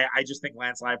 Because I just think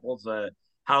Lance Leipold's a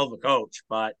hell of a coach,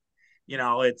 but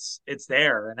it's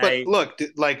there, and But look,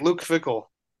 like Luke Fickell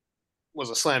was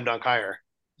a slam dunk hire.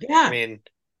 I yeah, mean,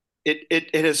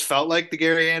 it has felt like the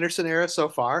Gary Anderson era so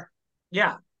far.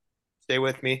 yeah, Stay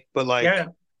with me, but yeah,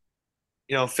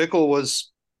 like, Fickell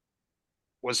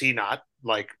was he not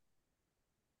like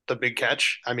the big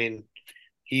catch? I mean,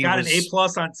 he got an A was,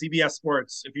 plus on CBS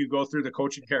Sports. If you go through the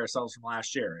coaching carousels from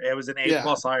last year, it was an A yeah,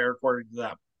 plus hire according to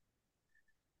them.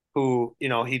 who,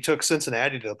 he took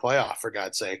Cincinnati to the playoff for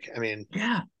God's sake. I mean,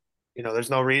 Yeah, there's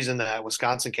no reason that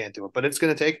Wisconsin can't do it, but it's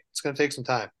going to take some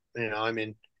time. I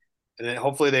mean, and then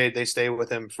hopefully they stay with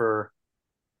him for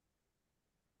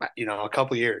a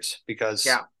couple years because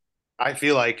yeah, I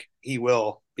feel like he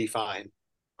will be fine.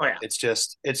 oh yeah, It's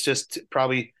just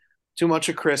probably too much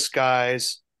of Chris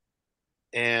guys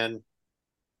and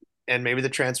maybe the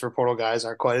transfer portal guys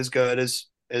aren't quite as good as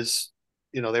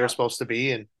they were yeah, supposed to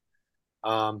be, and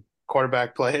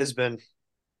quarterback play has been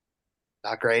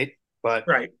not great, but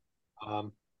right.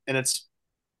 and it's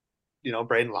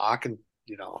Braden Locke and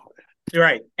You're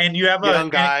right, and you have a young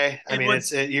guy. I and mean,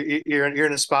 what's you're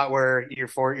in a spot where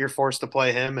you're forced to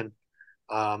play him, and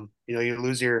you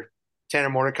lose your Tanner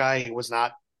Mordecai. He was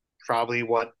not probably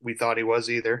what we thought he was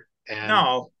either, and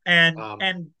no, and um,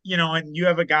 and and you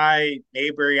have a guy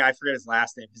Mabry. I forget his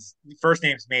last name. His first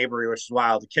name's Mabry, which is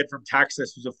wild. The kid from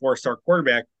Texas who's a four-star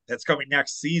quarterback that's coming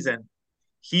next season.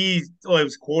 He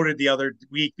was quoted the other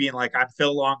week being like, "I'm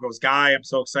Phil Longo's guy. I'm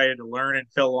so excited to learn in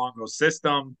Phil Longo's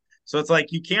system." So it's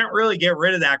like you can't really get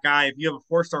rid of that guy if you have a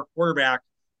four-star quarterback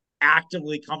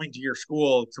actively coming to your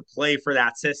school to play for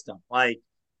that system. Like,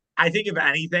 I think if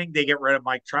anything, they get rid of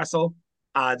Mike Tressel,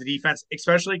 the defense,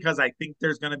 especially because I think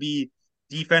there's going to be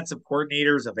defensive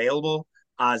coordinators available.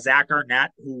 Zach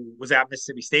Arnett, who was at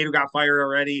Mississippi State, who got fired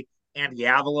already. Andy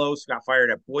Avalos, who got fired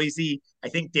at Boise. I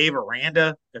think Dave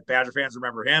Aranda, if Badger fans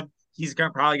remember him, he's going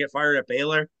to probably get fired at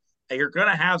Baylor. And you're going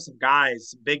to have some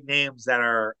guys, some big names that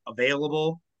are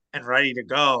available and ready to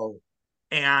go.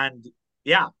 And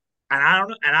yeah, and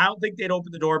I don't think they'd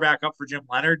open the door back up for Jim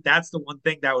Leonard. That's the one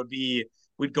thing that would be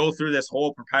we'd go through this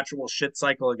whole perpetual shit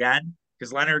cycle again.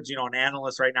 Because Leonard's, an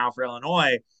analyst right now for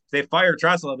Illinois. If they fire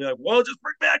Tressel, they'll be like, well, just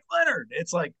bring back Leonard.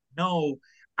 It's like, no,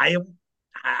 I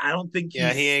I don't think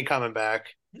yeah, he he's ain't coming back.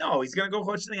 no, he's gonna go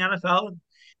coach in the NFL and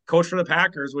coach for the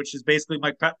Packers, which is basically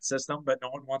Mike Pettine's system, but no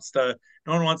one wants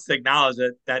to acknowledge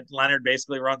that Leonard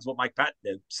basically runs what Mike Pettin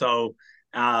did. So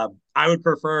I would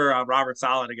prefer Robert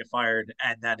Saleh to get fired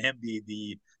and then him be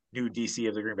the new DC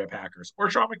of the Green Bay Packers or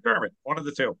Sean McDermott, one of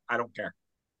the two. I don't care.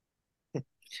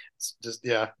 It's just,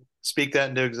 yeah, speak that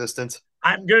into existence.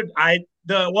 I'm good.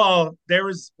 There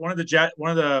was one of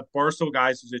the Barstool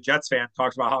guys who's a Jets fan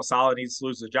talks about how Saleh needs to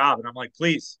lose the job, and I'm like,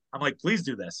 please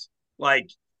do this. Like,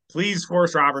 please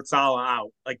force Robert Saleh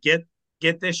out. Like,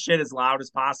 get this shit as loud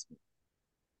as possible.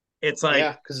 It's like,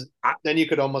 Yeah, because I, then you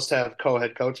could almost have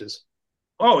co-head coaches,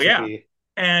 oh which would yeah, be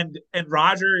and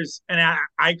Rogers and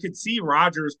I could see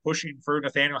Rogers pushing for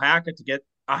Nathaniel Hackett to get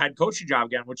a head coaching job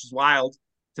again, which is wild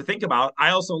to think about. I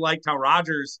also liked how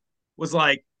Rogers was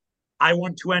like, I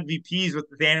won two MVPs with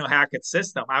Nathaniel Hackett's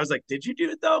system. I was like, did you do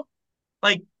it though?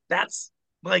 Like that's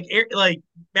like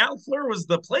Matt LaFleur was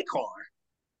the play caller.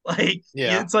 Like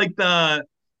yeah, it's like the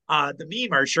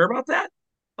meme. Are you sure about that?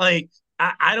 Like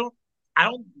I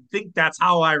don't think that's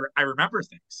how I remember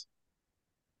things.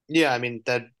 yeah. I mean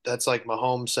that's like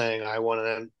Mahomes saying I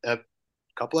won a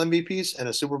couple MVPs and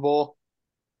a Super Bowl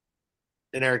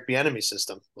in Eric Bieniemy's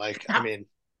system. Like, I mean,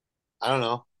 I don't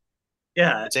know.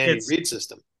 Yeah, It's Andy it's Reid's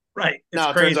system. right. It's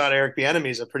Now it turns crazy. out Eric Bieniemy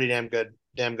is a pretty damn good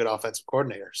offensive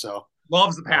coordinator. So,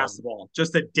 Loves to pass um, the ball.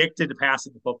 Just addicted to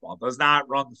passing the football. Does not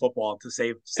run the football to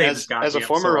save his as a goddamn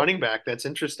former soul. running back, that's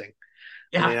interesting.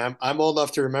 I Yeah, mean, I'm old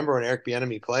enough to remember when Eric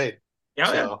Bieniemy played. yeah,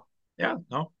 yeah, So, yeah.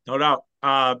 No doubt.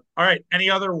 All right. Any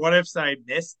other what ifs that I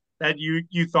missed that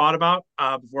you thought about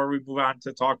before we move on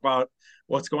to talk about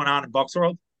what's going on in Bucks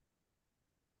world?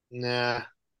 nah,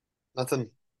 nothing.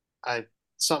 I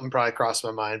Something probably crossed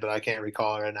my mind, but I can't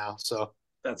recall it right now. So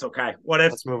That's okay. What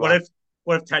if let's move what on. if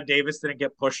what if Ted Davis didn't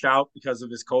get pushed out because of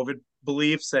his COVID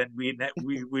beliefs, and we'd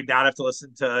not have to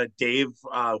listen to Dave,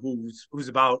 who's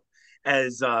about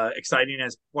as exciting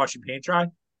as watching paint dry?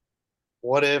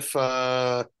 What if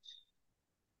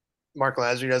Mark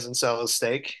Lazary doesn't sell his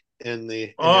stake in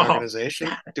the Oh, organization?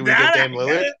 that, Do we get that Dame I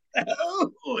Lillard? get it.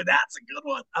 Oh, that's a good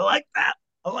one. I like that.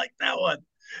 I like that one.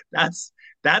 That's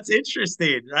that's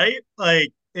interesting, right? Like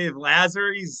if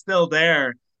Lazary's still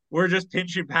there, we're just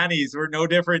pinching pennies. We're no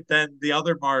different than the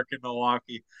other Mark in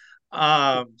Milwaukee.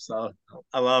 So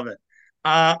I love it.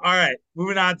 All right,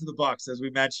 moving on to the Bucks, as we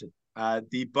mentioned.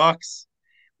 The Bucks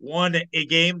won a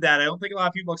game that I don't think a lot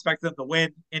of people expected them to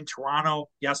win in Toronto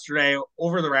yesterday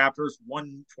over the Raptors,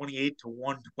 128 to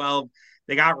 112.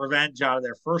 They got revenge out of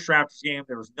their first Raptors game.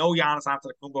 There was no Giannis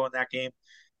Antetokounmpo in that game.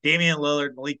 Damian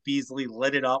Lillard, Malik Beasley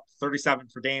lit it up, 37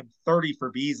 for Dame, 30 for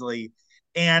Beasley.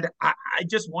 And I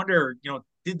just wonder,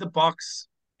 did the Bucks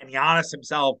and Giannis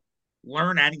himself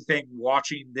learn anything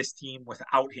watching this team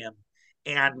without him?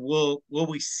 And will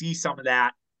we see some of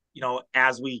that,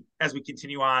 as we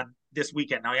continue on this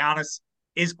weekend? Now, Giannis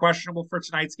is questionable for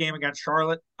tonight's game against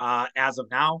Charlotte as of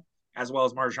now, as well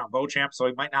as Marjan Beauchamp, so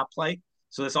he might not play.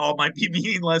 So this all might be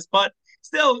meaningless, but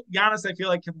still, Giannis, I feel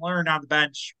like can learn on the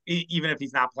bench, even if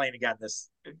he's not playing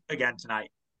again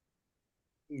tonight.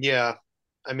 Yeah.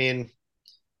 I mean,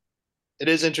 it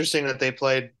is interesting that they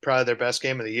played probably their best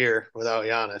game of the year without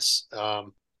Giannis.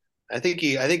 I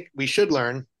think we should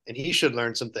learn, and he should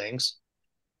learn some things.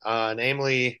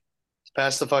 Namely,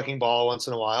 pass the fucking ball once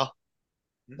in a while.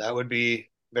 That would be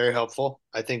very helpful.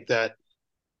 I think that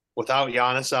without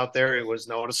Giannis out there, it was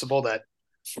noticeable that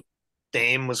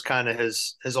Dame was kind of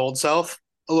his old self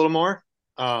a little more.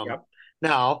 Um, Yep.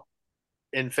 Now,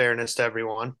 in fairness to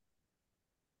everyone,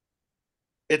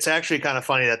 it's actually kind of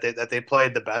funny that they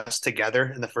played the best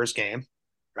together in the first game,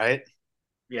 right? And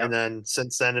Yep. then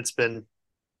since then, it's been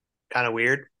kind of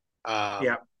weird. Um,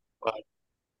 Yep. but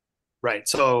right,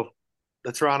 so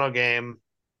the Toronto game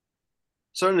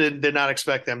certainly did not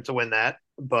expect them to win that,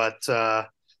 but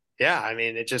yeah, I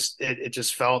mean, it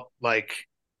just felt like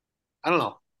I don't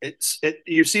know.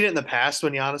 You've seen it in the past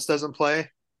when Giannis doesn't play.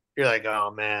 You're like,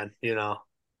 oh man,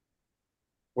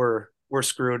 we're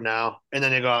screwed now. And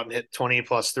then they go out and hit 20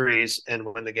 plus threes and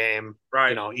win the game,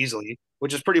 Right. easily,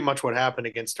 which is pretty much what happened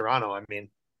against Toronto. I mean,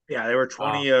 Yeah, they were uh,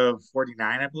 20 of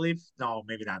 49, I believe. No,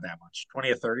 maybe not that much.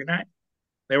 20 of 39.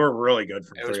 They were really good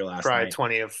from it was three last probably night.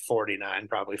 20 of 49,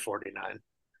 probably 49.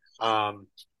 Um,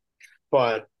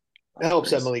 but it helps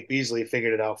that Crazy. Malik Beasley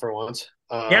figured it out for once.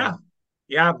 Yeah.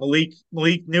 Yeah. Malik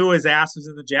knew his ass was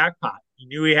in the jackpot. He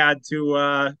knew he had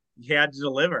to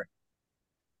deliver.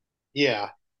 Yeah.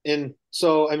 And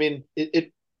so, I mean,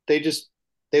 they just,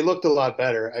 they looked a lot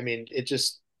better. I mean, it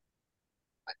just,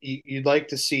 you'd like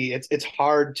to see it's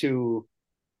hard to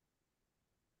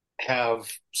have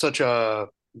such a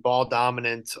ball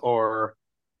dominant or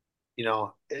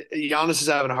Giannis is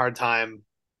having a hard time,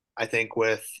 I think,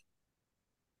 with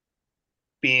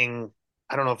being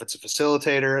I don't know if it's a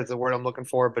facilitator is the word I'm looking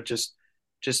for, but just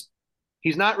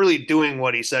he's not really doing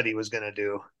what he said he was going to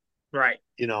do, Right.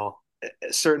 you know,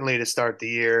 certainly to start the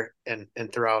year and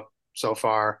throughout so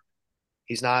far.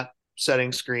 He's not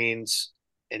setting screens,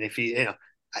 and if he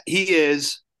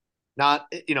is not,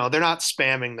 they're not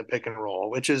spamming the pick and roll,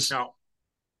 which is No.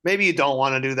 maybe you don't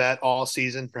want to do that all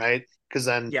season, right? Because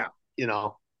then, Yeah. you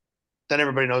know, then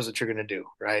everybody knows what you're going to do,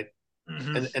 right?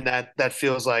 Hmm. And that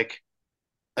feels like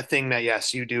a thing that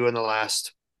yes, you do in the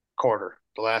last quarter,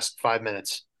 the last 5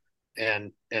 minutes,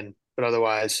 and but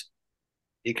otherwise,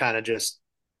 you kind of just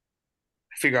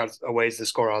figure out ways to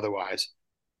score otherwise.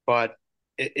 But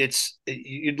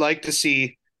you'd like to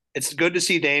see. It's good to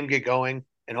see Dame get going,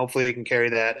 and hopefully he can carry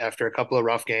that after a couple of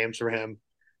rough games for him.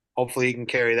 Hopefully he can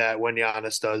carry that when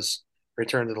Giannis does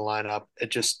return to the lineup. It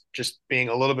just being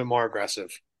a little bit more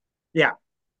aggressive. Yeah.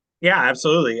 Yeah,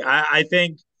 absolutely. I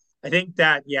think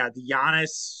that the Giannis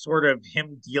sort of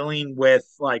him dealing with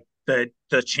like the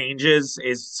changes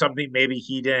is something maybe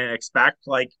he didn't expect.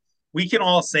 Like we can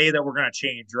all say that we're gonna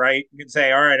change, right? You can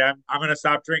say, all right, I'm gonna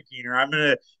stop drinking or I'm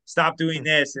gonna stop doing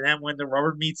this. And then when the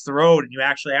rubber meets the road and you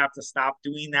actually have to stop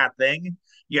doing that thing,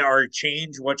 or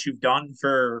change what you've done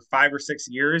for 5 or 6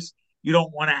 years, you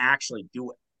don't want to actually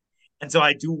do it. And so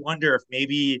I do wonder if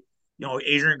maybe,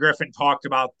 Adrian Griffin talked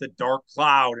about the dark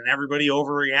cloud and everybody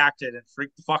overreacted and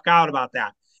freaked the fuck out about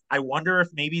that. I wonder if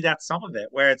maybe that's some of it,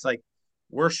 where it's like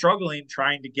we're struggling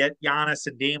trying to get Giannis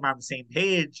and Dame on the same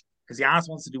page because Giannis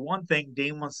wants to do one thing,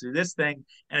 Dame wants to do this thing,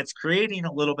 and it's creating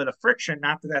a little bit of friction.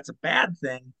 Not that that's a bad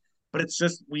thing, but it's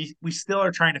just we still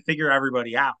are trying to figure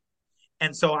everybody out.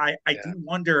 And so I Yeah, do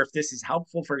wonder if this is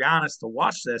helpful for Giannis to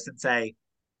watch this and say,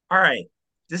 all right,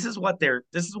 this is what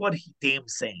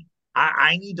Dame's saying.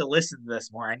 I need to listen to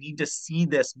this more. I need to see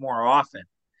this more often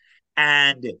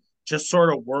and just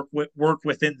sort of work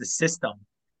within the system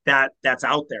that's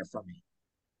out there for me.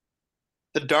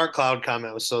 the dark cloud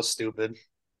comment was so stupid.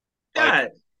 Yeah,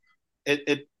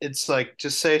 Like it's like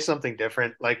just say something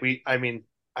different. Like I mean,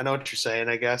 I know what you're saying,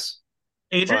 I guess,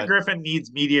 Adrian but Griffin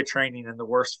needs media training in the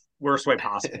worst way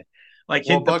possible. Like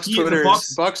well, the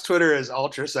Bucks. Bucks Twitter is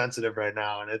ultra sensitive right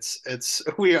now, and it's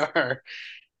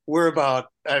we're about,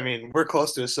 I mean, we're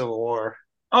close to a civil war.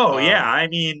 Oh yeah, Um,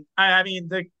 I mean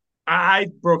the I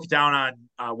broke it down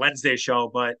on Wednesday show,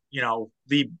 but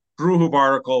the Brew Hoop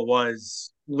article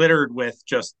was littered with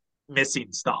just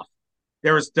missing stuff.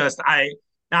 There was just I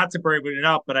not to bring it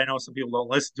up, but I know some people don't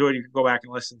listen to it. You can go back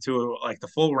and listen to like the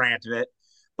full rant of it.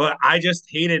 But I just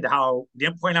hated how we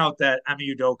didn't point out that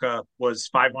Emi Udoka was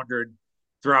 500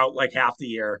 throughout like half the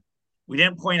year. We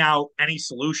didn't point out any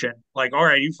solution. Like, all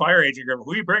right, you fire Adrian Griffin.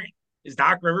 Who are you bringing? Is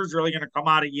Doc Rivers really going to come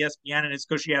out of ESPN and his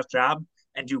cushy ass job?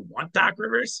 And do you want Doc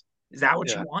Rivers? Is that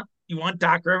what you yeah, want? You want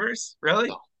Doc Rivers? Really?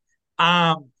 no,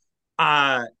 Um,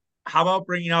 uh, how about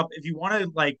bringing up if you want to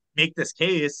like make this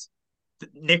case,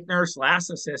 Nick Nurse last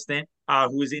assistant,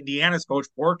 who was Indiana's coach,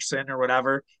 Borkson or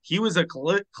whatever, he was a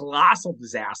colossal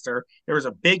disaster. There was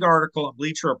a big article in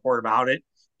Bleacher Report about it.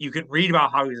 You can read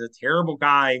about how he's a terrible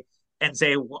guy and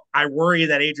say, well, I worry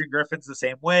that Adrian Griffin's the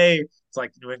same way. It's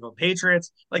like the New England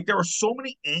Patriots. Like there were so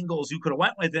many angles you could have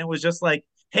went with, and it was just like,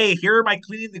 hey, here are my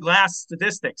cleaning the glass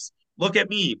statistics. Look at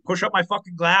me, push up my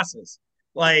fucking glasses.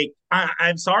 Like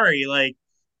I'm sorry, like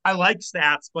I like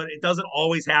stats, but it doesn't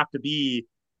always have to be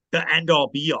the end all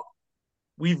be all.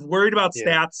 We've worried about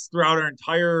yeah, stats throughout our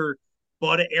entire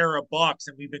Bud era Bucks,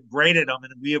 and we've been great at them,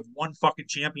 and we have one fucking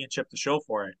championship to show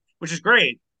for it, which is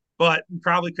great. But we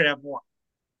probably could have more.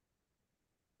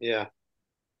 yeah,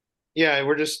 yeah.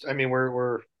 We're just, I mean,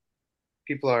 we're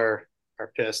people are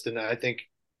pissed, and I think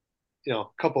a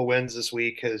couple wins this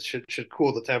week should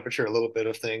cool the temperature a little bit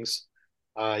of things.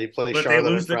 You play But they Charlotte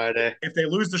on lose the Friday. if they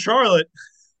lose to Charlotte,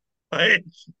 right?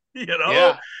 You know,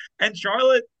 Yeah, and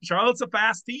Charlotte's a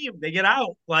fast team. They get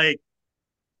out like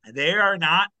they are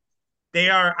not. They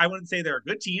are. I wouldn't say they're a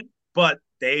good team, but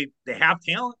they have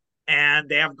talent and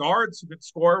they have guards who can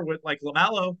score with like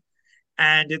Lamelo.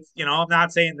 And it's I'm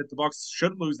not saying that the Bucks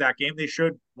should lose that game. They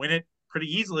should win it pretty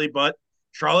easily, but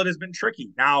Charlotte has been tricky.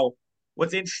 Now,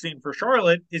 what's interesting for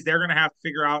Charlotte is they're going to have to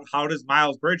figure out how does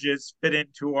Miles Bridges fit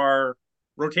into our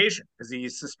rotation because the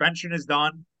suspension is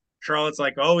done. Charlotte's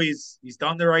like, oh, he's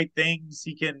done the right things.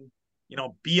 He can,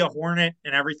 be a Hornet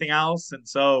and everything else. And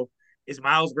so, is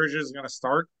Miles Bridges going to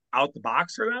start out the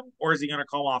box for them, or is he going to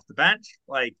come off the bench?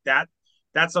 Like that.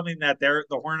 That's something that the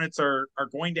Hornets are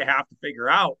going to have to figure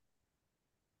out,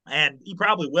 and he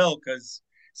probably will because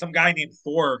some guy named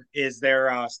Thor is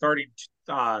their starting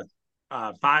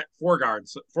four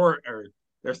guards, four or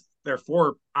they're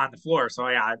four on the floor. So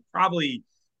yeah, probably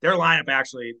their lineup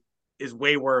actually is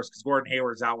way worse because Gordon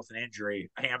Hayward's out with an injury,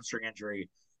 a hamstring injury.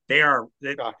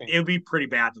 shocking. It would be pretty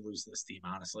bad to lose this team,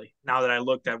 honestly. Now that I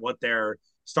looked at what their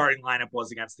starting lineup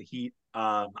was against the Heat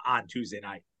on Tuesday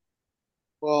night.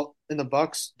 Well, and the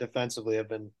Bucks defensively have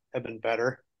been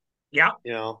better. Yeah.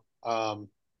 You know,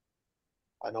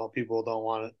 I know people don't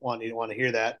want to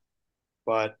hear that,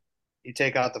 but you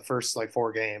take out the first like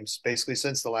four games, basically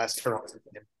since the last Toronto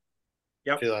game.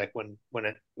 I Yep. feel like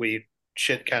we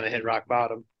shit kind of hit rock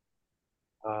bottom.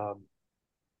 Um,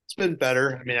 it's been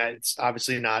better. I mean, it's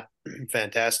obviously not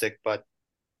fantastic, but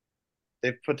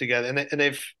they've put together and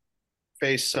they've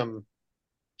faced some.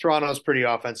 Toronto's pretty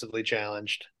offensively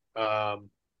challenged. The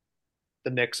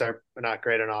Knicks are not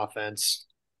great on offense.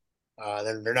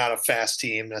 Then they're not a fast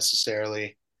team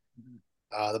necessarily.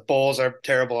 The Bulls are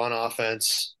terrible on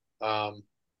offense.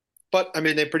 But I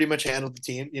mean, they pretty much handled the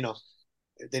team.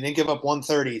 They didn't give up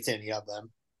 130 to any of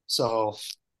them. So,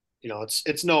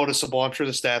 it's noticeable. I'm sure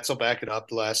the stats will back it up.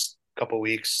 The last couple of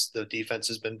weeks, the defense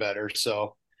has been better.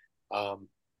 So, um,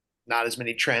 not as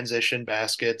many transition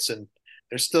baskets, and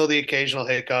there's still the occasional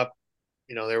hiccup.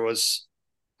 There was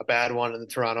a bad one in the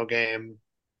Toronto game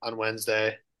on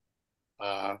Wednesday,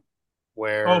 uh, Oh,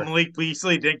 where Malik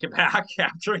Beasley didn't get back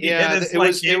after he hit yeah, his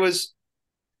like game. it was.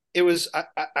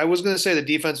 I was going to say the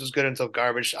defense was good until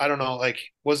garbage. I don't know. Like,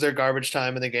 was there garbage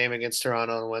time in the game against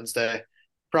Toronto on Wednesday?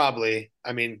 Probably.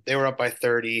 I mean, they were up by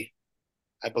 30,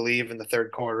 I believe, in the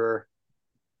third quarter,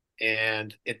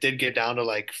 and it did get down to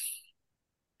like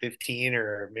 15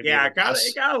 or maybe Yeah, even it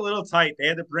less got a little tight. They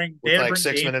had to bring with like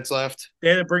 6 minutes left.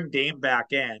 Dame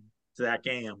back in to that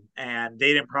game, and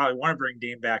they didn't probably want to bring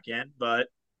Dame back in, but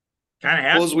kind of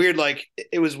Well, had it was to. weird. Like,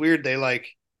 it was weird. They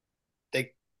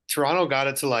Toronto got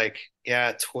it to like,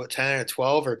 yeah, 10 or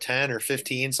 12 or 10 or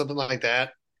 15, something like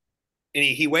that. And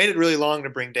he waited really long to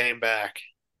bring Dame back.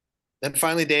 Then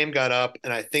finally Dame got up,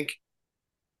 and I think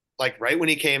like right when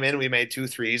he came in, we made two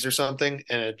threes or something,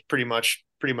 and it pretty much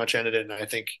ended it. And I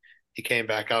think he came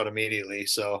back out immediately.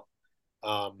 So,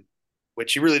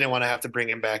 which you really didn't want to have to bring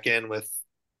him back in with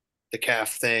the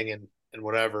calf thing and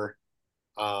whatever.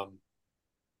 Um,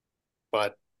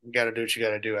 but you got to do what you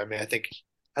got to do. I mean, I think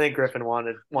Griffin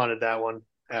wanted that one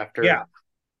Yeah,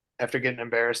 after getting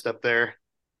embarrassed up there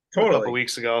a couple totally.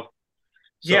 weeks ago.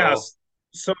 So Yes.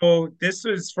 So this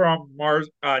was from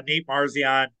Nate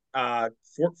Marzian.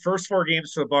 First four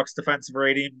games for the Bucks defensive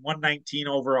rating, 119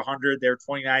 over 100. They're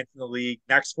 29th in the league.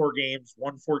 Next four games,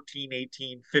 114,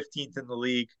 18, 15th in the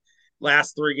league.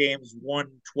 Last three games,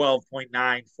 112.9,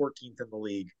 14th in the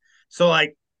league. So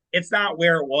like it's not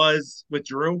where it was with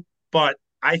Drew, but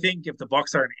I think if the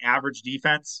Bucks are an average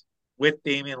defense with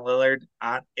Damian Lillard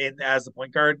as the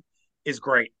point guard is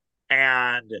great.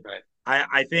 And right,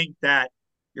 I think that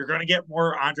you're going to get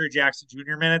more Andre Jackson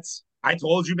Jr. minutes. I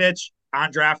told you, Mitch,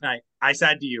 on draft night, I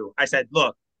said to you, I said,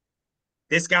 look,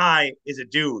 this guy is a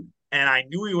dude. And I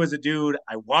knew he was a dude.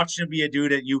 I watched him be a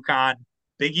dude at UConn.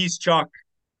 Big East Chuck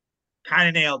kind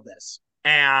of nailed this.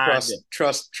 And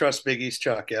trust Big East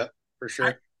Chuck. Yeah, for I,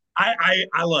 sure.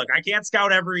 I look, I can't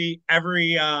scout every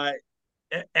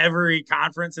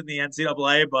conference in the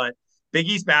NCAA, but Big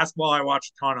East basketball I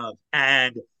watched a ton of,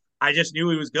 and I just knew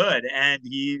he was good, and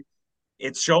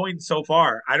it's showing so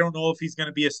far. I don't know if he's going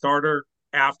to be a starter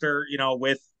after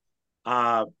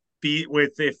uh be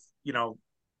with if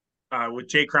with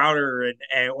Jay Crowder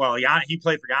and well, he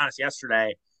played for Giannis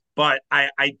yesterday, but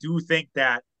I do think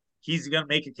that he's going to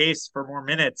make a case for more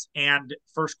minutes and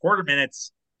first quarter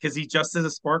minutes because he just is a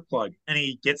spark plug and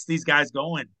he gets these guys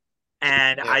going,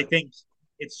 and Yeah, I think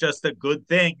it's just a good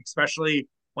thing, especially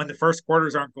when the first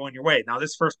quarters aren't going your way. Now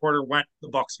this first quarter went the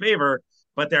Bucks' favor,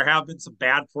 but there have been some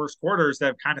bad first quarters that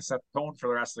have kind of set the tone for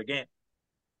the rest of the game.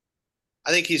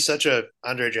 I think he's such a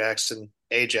Andre Jackson,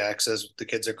 Ajax as the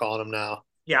kids are calling him now,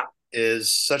 Yeah,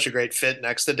 is such a great fit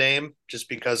next to Dame, just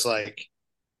because like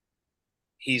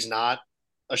he's not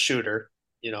a shooter.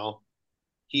 You know,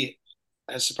 he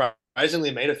has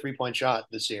surprisingly made a 3-point shot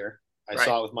this year. I right.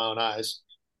 saw it with my own eyes.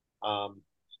 Um,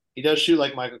 he does shoot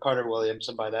like Michael Carter Williams,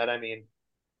 and by that I mean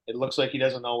it looks like he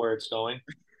doesn't know where it's going.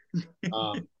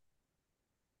 Um,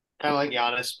 kind of like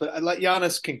Giannis, but like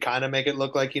Giannis can kind of make it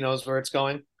look like he knows where it's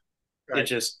going. It Right.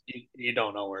 just you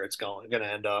don't know where it's going to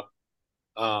end up.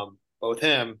 But with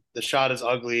him, the shot is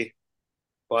ugly,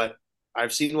 but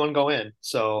I've seen one go in,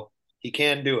 so he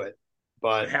can do it. It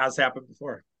But has happened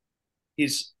before.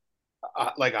 he's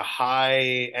like a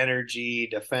high energy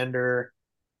defender,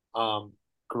 um,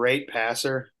 great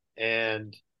passer,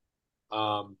 and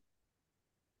um,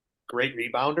 great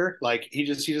rebounder. Like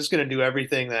he's just gonna do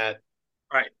everything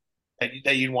Right.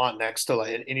 that you'd want next to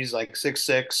like, and he's like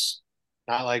 6'6",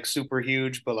 not like super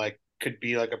huge, but like could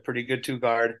be like a pretty good two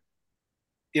guard.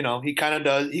 You know, he kind of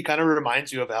does. He kind of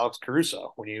reminds you of Alex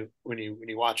Caruso when you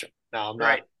watch him. Now I'm not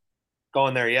Right.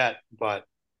 going there yet, but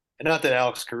and not that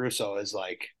Alex Caruso is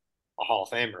like a Hall of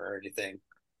Famer or anything,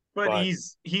 But but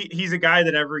he's a guy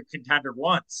that every contender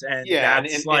wants, and yeah, and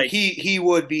that's and, and like he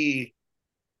would be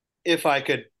if I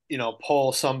could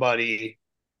pull somebody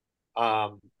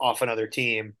off another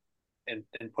team and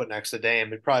put next to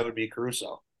Dame, it probably would be Caruso.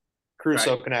 right.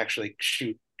 Caruso can actually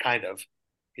shoot, kind of.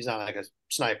 He's not like a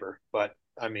sniper, but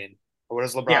I mean, what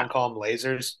does Yeah. LeBron call them?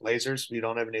 Lasers, lasers. We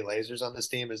don't have any lasers on this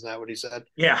team. Isn't that what he said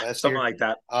Yeah. last Something year? like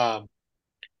that.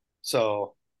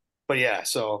 So, but yeah,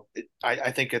 so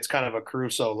I think it's kind of a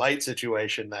Caruso light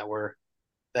situation that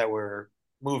we're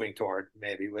moving toward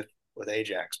maybe with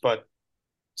Ajax, but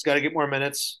he's got to get more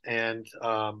minutes, and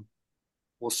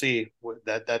we'll see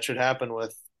that should happen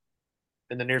with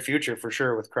in the near future for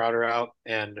sure with Crowder out,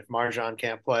 and if Marjan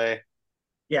can't play,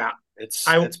 Yeah. it's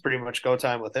I it's pretty much go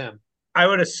time with him. I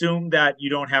would assume that you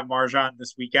don't have Marjan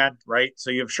this weekend, right?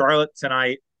 So you have Charlotte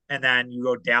tonight, and then you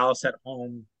go Dallas at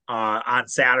home on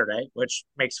Saturday, which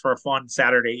makes for a fun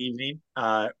Saturday evening,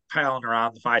 piling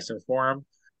around the Fiserv Forum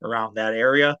around that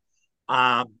area.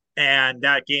 And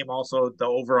that game also, the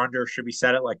over under should be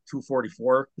set at like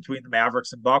 244 between the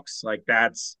Mavericks and Bucks. Like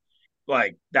that's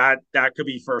like that could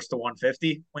be first to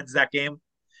 150 wins that game.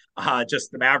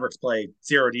 Just the Mavericks play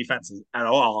zero defenses at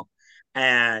all.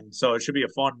 And so it should be a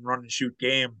fun run and shoot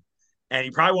game. And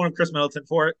you probably wanted Chris Middleton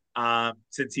for it,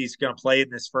 since he's going to play in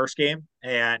this first game,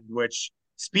 and which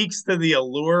speaks to the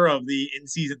allure of the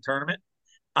in-season tournament.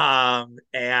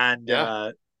 And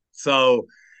Yeah, so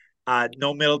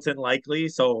no Middleton likely.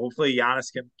 So hopefully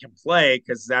Giannis can play,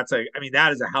 because that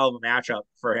is a hell of a matchup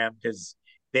for him, because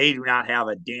they do not have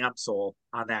a damn soul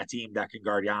on that team that can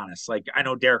guard Giannis. Like I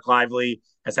know Derek Lively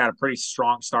has had a pretty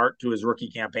strong start to his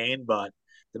rookie campaign, but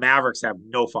the Mavericks have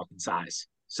no fucking size.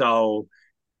 So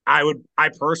I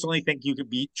personally think you could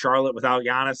beat Charlotte without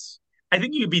Giannis. I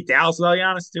think you could beat Dallas without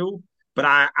Giannis too. But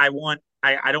I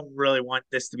don't really want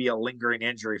this to be a lingering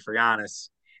injury for Giannis,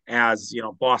 as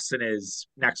Boston is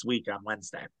next week on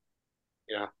Wednesday.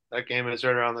 Yeah, that game is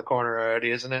right around the corner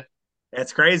already, isn't it?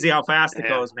 It's crazy how fast it Yeah,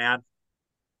 goes, man.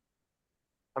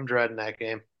 I'm dreading that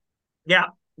game. Yeah.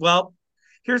 Well,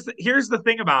 here's the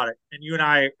thing about it, and you and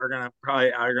I are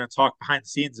gonna talk behind the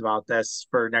scenes about this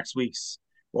for next week's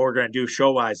what we're gonna do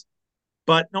show wise.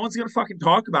 But no one's gonna fucking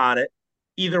talk about it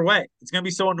either way. It's gonna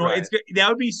be so annoying. Right. That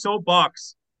would be so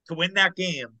Bucks to win that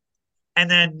game, and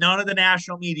then none of the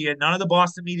national media, none of the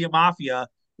Boston media mafia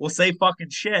will say fucking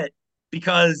shit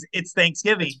because it's It's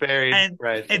Thanksgiving buried. and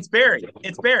Right. it's buried.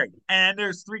 It's buried, and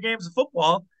there's 3 games of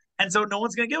football, and so no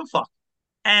one's gonna give a fuck,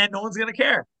 and no one's gonna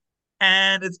care,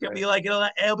 and it's gonna Right. be like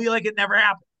it'll be like it never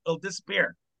happened. It'll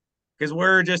disappear because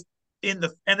we're just and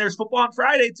there's football on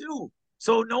Friday too,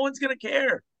 so no one's gonna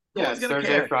care. No Yeah, one's it's gonna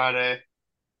Thursday, care. Friday,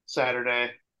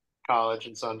 Saturday, college,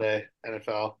 and Sunday,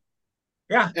 NFL.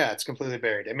 Yeah, Yeah, it's completely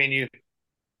buried. I mean,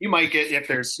 you might get if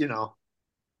there's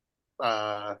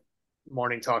uh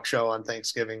morning talk show on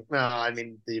Thanksgiving. No, I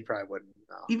mean you probably wouldn't.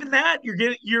 No. even that you're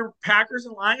getting your Packers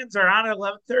and Lions are on at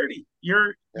 11:30.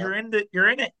 You're Yeah, you're in the you're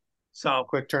in it. So,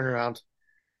 quick turnaround.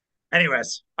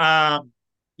 anyways, yeah,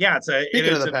 Speaking of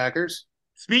it's the a. Packers,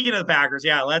 Speaking of the Packers,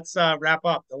 yeah, let's wrap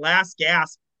up the last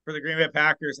gasp for the Green Bay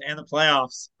Packers and the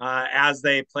playoffs as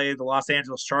they play the Los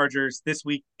Angeles Chargers this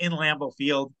week in Lambeau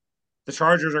Field. The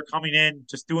Chargers are coming in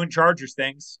just doing Chargers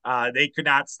things. They could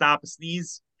not stop a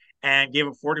sneeze and gave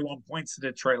up 41 points to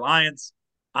the Detroit Lions.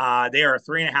 They are a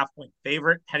 3.5 point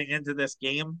favorite heading into this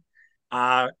game.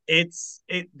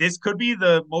 This could be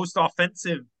the most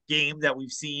offensive game that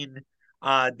we've seen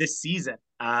this season.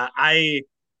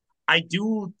 I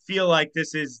do feel like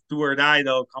this is do or die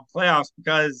though come playoffs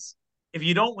because if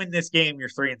you don't win this game, you're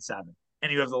 3-7,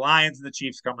 and you have the Lions and the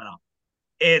Chiefs coming up.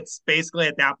 It's basically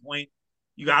at that point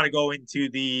you got to go into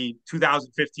the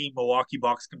 2015 Milwaukee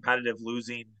Bucks competitive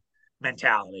losing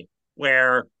mentality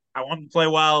where I want them to play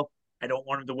well, I don't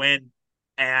want them to win,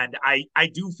 and I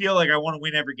do feel like I want to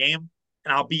win every game,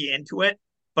 and I'll be into it.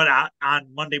 But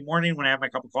on Monday morning when I have my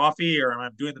cup of coffee or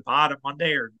I'm doing the pod on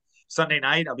Monday or Sunday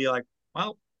night, I'll be like,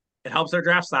 well, it helps our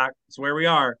draft stock. It's where we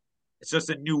are. It's just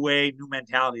a new way, new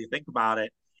mentality to think about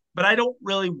it. But I don't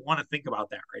really want to think about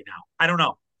that right now. I don't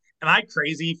know. Am I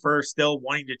crazy for still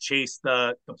wanting to chase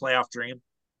the playoff dream?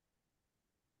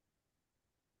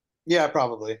 yeah,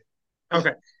 probably.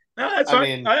 Okay, no, that's I fine.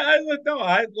 mean, No,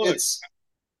 I look. it's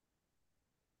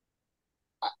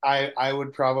I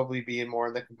would probably be in more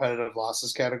in the competitive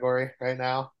losses category right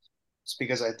now, just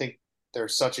because I think they're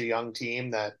such a young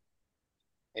team that,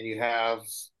 and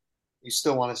you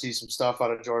still want to see some stuff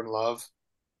out of Jordan Love.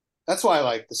 That's why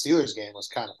like the Steelers game was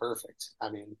kind of perfect.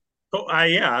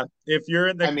 Yeah, if you're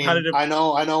in the competitive, I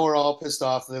know we're all pissed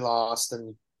off they lost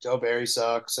and Joe Barry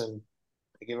sucks and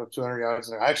they gave up 200 yards.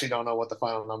 And I actually don't know what the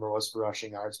final number was for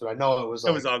rushing yards, but I know it was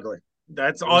ugly.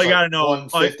 That's it all was you like got to know.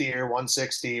 150 or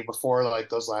 160 before like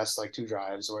those last like two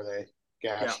drives where they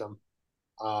Yeah, gashed them.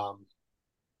 Um,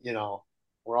 you know,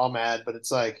 we're all mad, but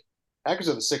it's like Packers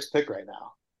are the sixth pick right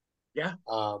now. yeah.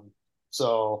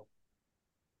 So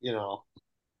you know,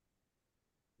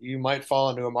 you might fall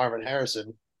into a Marvin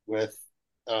Harrison with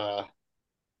uh,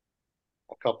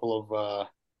 a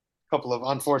couple of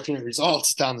unfortunate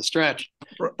results down the stretch.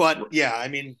 But yeah, I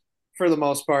mean, for the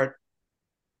most part,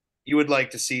 you would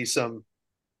like to see some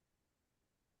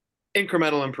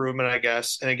incremental improvement, I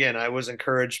guess. And again, I was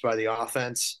encouraged by the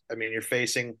offense. I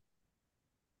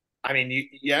mean,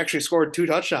 you actually scored two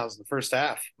touchdowns in the first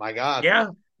half. My God. Yeah,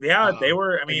 yeah. They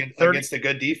were. I mean, 30, Against a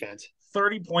good defense.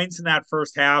 30 points in that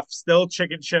first half. Still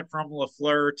chicken shit from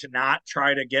LaFleur to not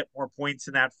try to get more points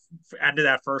in that end of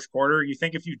that first quarter. You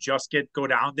think if you just go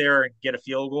down there and get a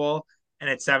field goal and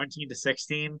it's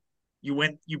 17-16, you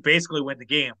win. You basically win the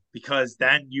game because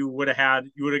then you would have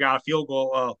got a field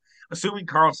goal. Assuming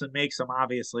Carlson makes them,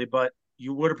 obviously, but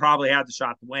you would have probably had the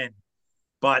shot to win.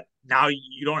 But now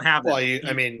you don't have Well,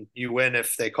 that. you win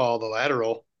if they call the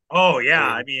lateral. Oh I yeah,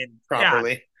 I mean, mean, yeah,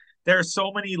 properly. there's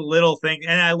so many little things,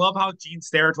 and I love how Gene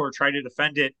Steratore tried to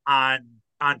defend it on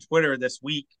Twitter this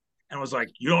week and was like,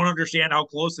 "You don't understand how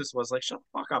close this was." Like, shut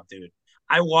the fuck up, dude.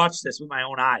 I watched this with my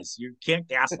own eyes. You can't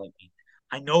gaslight me.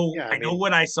 Yeah, I I know mean,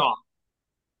 what I saw.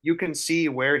 you can see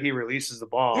where he releases the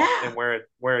ball Yeah, and where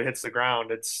it hits the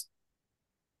ground. It's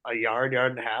a yard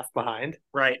and a half behind.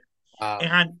 right.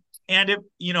 Um, And if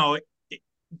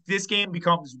this game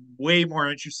becomes way more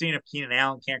interesting if Keenan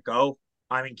Allen can't go.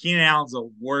 I mean, Keenan Allen's a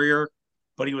warrior,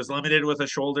 but he was limited with a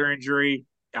shoulder injury.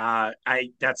 I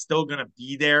That's still going to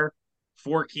be there.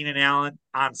 for Keenan Allen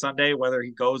on Sunday, whether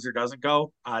he goes or doesn't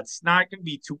go. It's not going to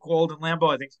be too cold in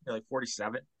Lambeau. I think it's going to be like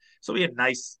 47. So we had a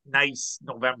nice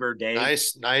November day.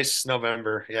 Nice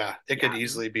November. Yeah, it could Yeah,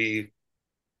 easily be I,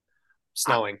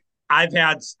 snowing. I've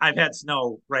had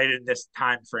snow right in this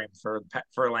time frame for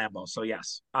Lambeau. So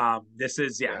yes, this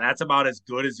is Yeah. that's about as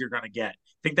good as you're going to get.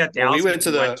 I think that Well, Dallas game we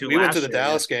went to we went to last the year. Yeah,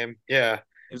 Dallas game. Yeah,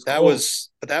 it was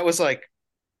cold. that was like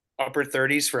upper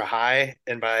 30s for a high,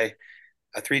 and by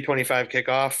a 3:25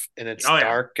 kickoff, and it's Oh yeah,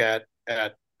 dark at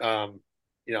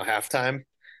halftime.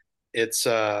 It's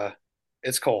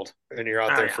it's cold, and you're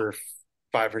out oh there yeah, for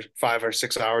 5 or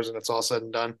 6 hours, and it's all said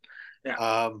and done. yeah.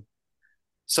 Um,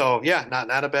 so yeah,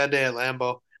 not a bad day at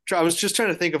Lambeau. I was just trying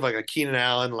to think of like a Keenan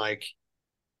Allen like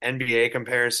NBA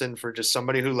comparison for just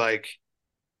somebody who like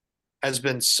has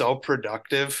been so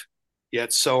productive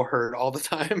yet so hurt all the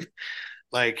time.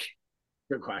 Like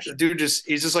Good the question. dude he's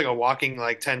just like a walking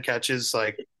like 10 catches,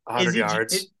 like Is 100 he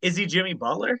yards. is he Jimmy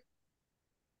Butler?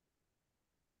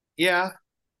 Yeah,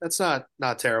 that's not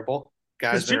terrible.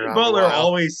 Because Guy's been Jimmy around a Butler while.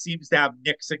 always seems to have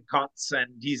nicks and cuts, and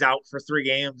he's out for 3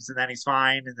 games, and then he's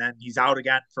fine, and then he's out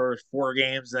again for 4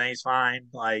 games, and then he's fine.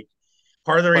 Like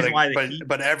part of the reason why the Heat.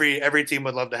 But every team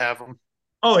would love to have him.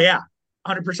 Oh yeah,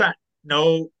 100%.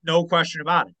 No question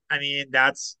about it. I mean,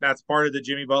 that's part of the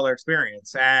Jimmy Butler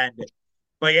experience, and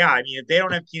but yeah, I mean, if they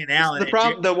don't have Keenan Allen The and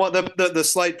problem the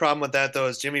slight problem with that though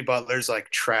is Jimmy Butler's like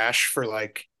trash for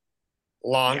like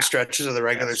long yeah, stretches of the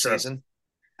regular that's true. season,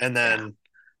 and Yeah,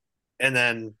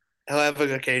 then he'll have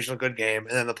an occasional good game,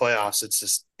 and then the playoffs, it's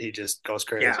just he just goes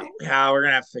yeah, crazy. yeah. We're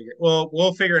gonna have to figure. Well,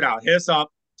 we'll figure it out. Hit us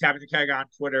up. Tapping the Keg on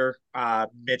Twitter,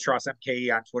 Mitch Ross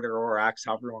MKE on Twitter or X,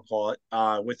 however you want to call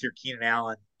it, with your Keenan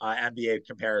Allen NBA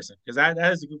comparison, because that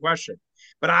is a good question.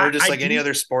 But Or just I like any do,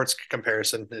 other sports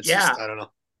comparison, it's yeah, just I don't know.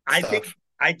 It's I think tough.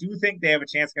 I do think they have a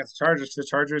chance against the Chargers. The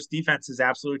Chargers defense is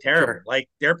absolutely terrible. Sure. Like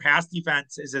their pass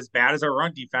defense is as bad as our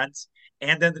run defense,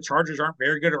 and then the Chargers aren't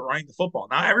very good at running the football.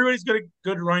 Now everybody's good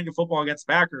at running the football against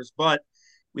Packers, but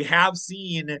we have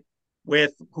seen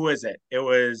with who is it? It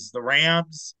was the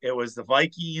Rams, it was the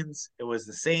Vikings, it was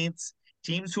the Saints.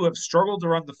 Teams who have struggled to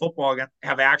run the football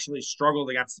have actually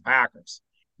struggled against the Packers.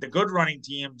 The good running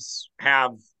teams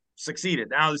have succeeded.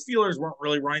 Now the Steelers weren't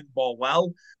really running the ball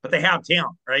well, but they have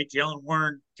talent, right? Jalen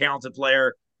Warren, talented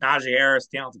player. Najee Harris,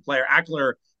 talented player.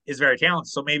 Eckler is very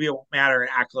talented, so maybe it won't matter. And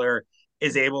Eckler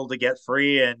is able to get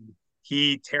free and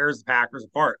he tears the Packers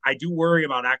apart. I do worry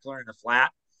about Eckler in the flat.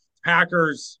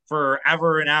 Packers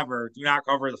forever and ever do not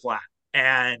cover the flat.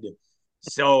 And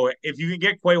so if you can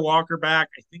get Quay Walker back,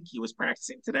 I think he was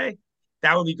practicing today.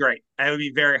 That would be great. That would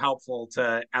be very helpful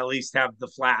to at least have the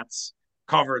flats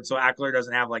covered so Eckler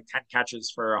doesn't have like 10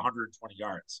 catches for 120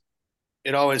 yards.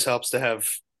 It always helps to have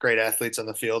great athletes on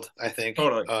the field, I think.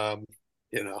 Totally.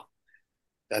 You know,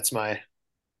 that's my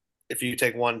if you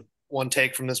take one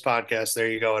take from this podcast, there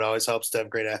you go. It always helps to have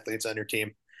great athletes on your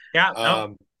team. Yeah, no.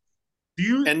 Um, Do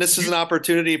you and this do is you, an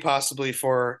opportunity possibly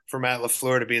for Matt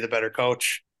LaFleur to be the better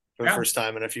coach for the yeah, first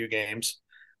time in a few games.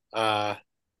 Uh,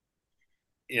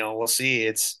 we'll see.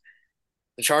 It's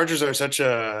the Chargers are such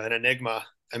an enigma.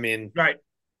 I mean, right.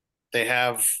 they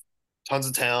have tons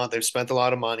of talent. They've spent a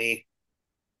lot of money.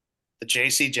 The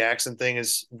J.C. Jackson thing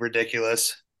is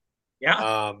ridiculous. Yeah.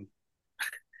 Um,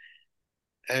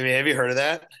 I mean, have you heard of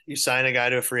that? You sign a guy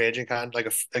to a free agent like a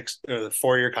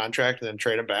 4-year contract and then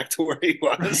trade him back to where he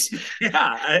Right. was.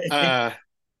 Yeah. Uh,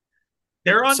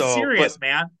 They're so, unserious, but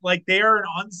man. Like they are an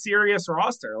unserious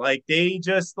roster. Like they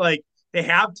just like they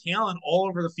have talent all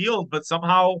over the field, but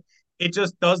somehow it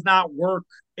just does not work.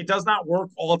 It does not work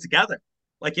all together.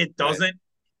 Like right.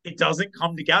 it doesn't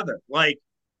come together. Like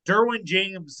Derwin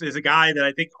James is a guy that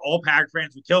I think all Pack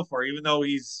fans would kill for, even though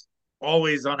he's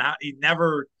always on he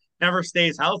never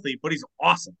stays healthy, but he's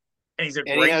awesome. And he's a And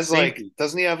he great has like, safety.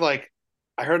 doesn't he have like,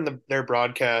 I heard in their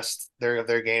broadcast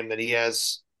their game that he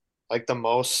has like the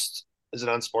most, is it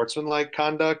unsportsmanlike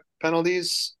conduct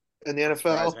penalties in the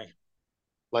Surprise NFL? me.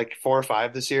 Like 4 or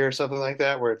 5 this year or something like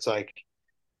that, where it's like,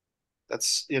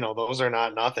 those are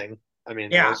not nothing. I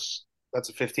mean, Yeah. that's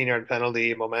a 15-yard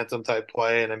penalty, momentum type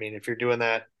play. And I mean, if you're doing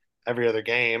that every other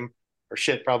game, or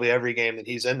shit, probably every game that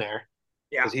he's in there,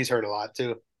 Yeah. because he's hurt a lot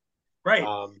too. Right.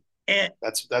 Um, And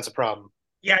that's a problem.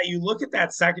 yeah, you look at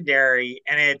that secondary,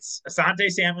 and it's Asante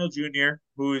Samuel Jr.,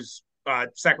 who's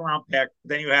second round pick.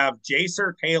 Then you have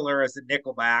Jacer Taylor as the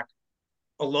nickelback,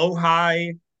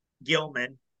 Alohi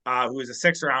Gilman, who is a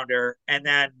 6 rounder, and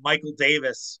then Michael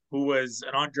Davis, who was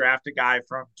an undrafted guy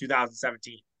from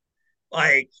 2017.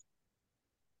 Like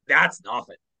that's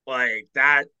nothing. Like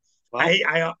that. Well,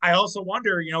 I also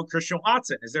wonder, Christian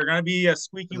Watson, is there going to be a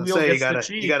squeaky as I wheel say, gets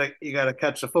the cheese? you gotta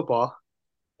catch the football.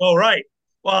 Well, right.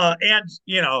 Well, and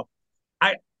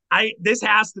I this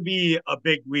has to be a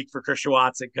big week for Christian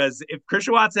Watson because if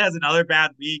Christian Watson has another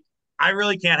bad week, I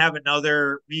really can't have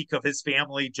another week of his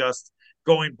family just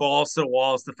going balls to the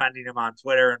walls defending him on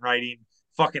Twitter and writing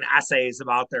fucking essays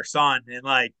about their son. And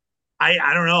like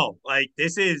I don't know. Like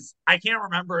this is I can't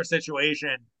remember a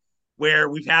situation where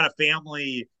we've had a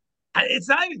family. It's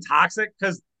not even toxic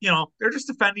because they're just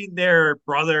defending their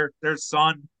brother, their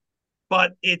son,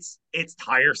 but it's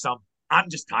tiresome. I'm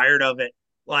just tired of it.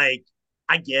 Like,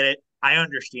 I get it. I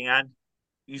understand.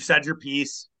 You said your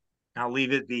piece. Now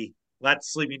leave it be. Let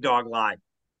sleeping dog lie.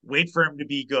 Wait for him to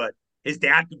be good. His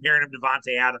dad comparing him to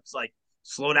Devontae Adams, like,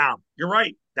 slow down. You're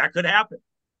right. That could happen.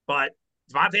 But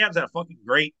Devontae Adams had a fucking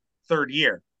great third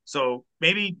year. So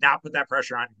maybe not put that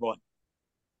pressure on your boy.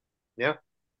 Yeah.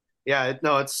 Yeah,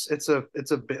 no, it's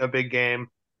a big game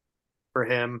for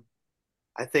him.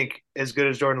 I think as good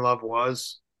as Jordan Love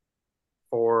was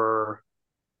for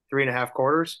 3.5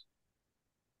 quarters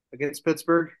against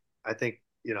Pittsburgh, I think,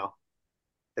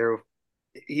 there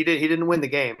he didn't win the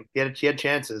game. He had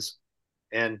chances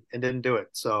and didn't do it.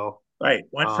 So Right.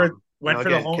 Went for the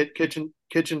again, home.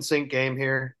 kitchen sink game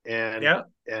here, and Yeah.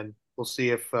 and we'll see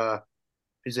if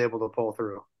he's able to pull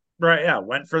through. Right, yeah,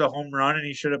 went for the home run, and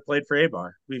he should have played for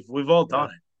Abar. We've all Yeah.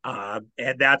 done it,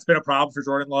 and that's been a problem for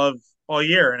Jordan Love all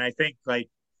year. And I think like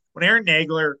when Aaron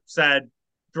Nagler said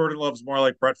Jordan Love's more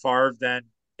like Brett Favre than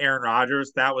Aaron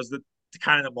Rodgers, that was the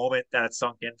kind of the moment that it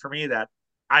sunk in for me that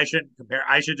I shouldn't compare.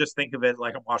 I should just think of it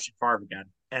like I'm watching Favre again,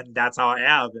 and that's how I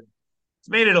have. And it's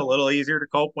made it a little easier to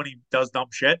cope when he does dumb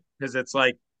shit because it's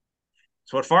like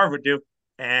it's what Favre would do,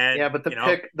 and Yeah, but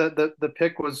the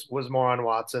pick was more on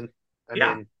Watson. I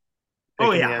yeah, mean, oh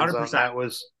pick in yeah, the end zone. 100%. That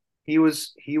was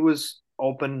he was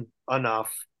open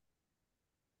enough,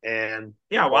 and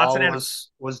the Yeah, ball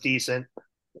was decent.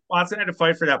 Watson had to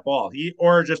fight for that ball. He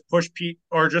or just push Pete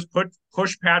or just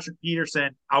push Patrick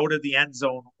Peterson out of the end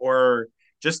zone or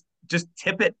just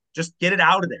tip it. Just get it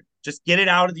out of there. Just get it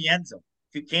out of the end zone.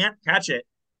 If you can't catch it,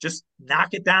 just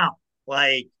knock it down.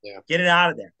 Like Yeah, get it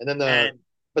out of there. and then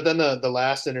And the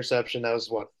last interception, that was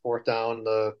what, fourth down,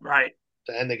 right.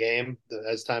 to end the game,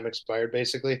 as time expired,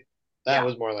 basically. That Yeah.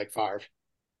 was more like Favre.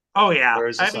 Oh yeah.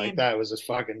 Whereas I it's like mean, that was just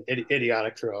fucking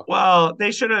idiotic throw. well,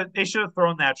 they should have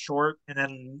thrown that short and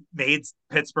then made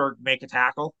Pittsburgh make a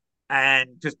tackle. And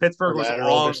because Or Pittsburgh was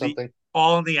lateraled or something.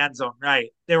 all in the end zone, right?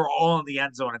 They were all in the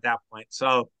end zone at that point.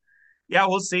 So yeah,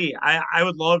 we'll see. I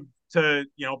would love to,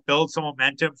 build some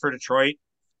momentum for Detroit.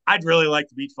 I'd really like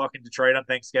to beat fucking Detroit on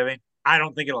Thanksgiving. I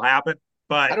don't think it'll happen,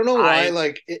 I but don't know why,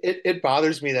 like it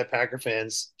bothers me that Packer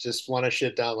fans just want to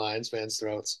shit down Lions fans'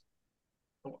 throats.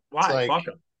 It's why? like Fuck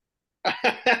them.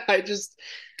 I just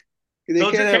they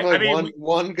Build your can't have case. I like mean,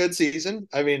 one good season.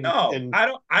 I mean, no, and I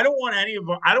don't want any of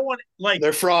them. I don't want like,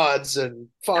 they're frauds and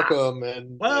fuck nah. them,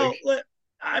 and like Well,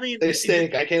 I mean, they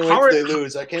stink. I can't how wait till are they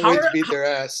lose. I can't how wait are to beat their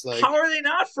ass. Like, how are they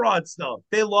not frauds though?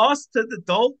 They lost to the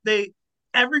Dolt. They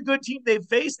every good team they've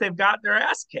faced, they've gotten their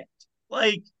ass kicked.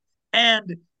 Like,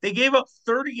 and they gave up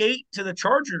 38 to the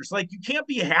Chargers. Like, you can't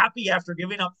be happy after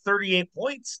giving up 38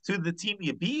 points to the team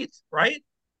you beat, right?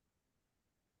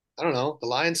 I don't know. The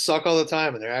Lions suck all the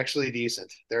time, and they're actually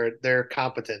decent. They're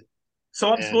competent,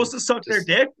 So I'm supposed and to suck their just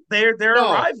dick. They're a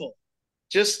no, rival.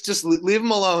 just leave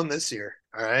them alone this year.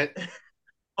 All right.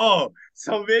 Oh,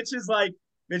 so Mitch is like,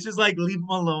 leave him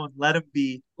alone. Let him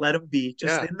be. Let him be.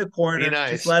 Just Yeah. in the Be corner. Just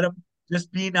nice. let him.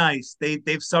 Just be nice. They've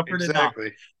suffered enough.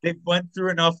 Exactly. They've went through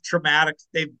enough traumatic.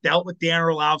 They've dealt with Dan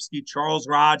Orlovsky, Charles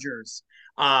Rogers,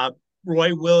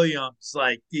 Roy Williams.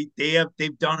 Like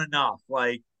they've done enough.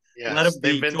 Like let Yes, him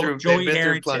be. they've Joey been through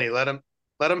Harrington. plenty. Let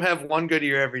them have one good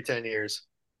year every 10 years.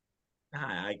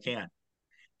 I can't.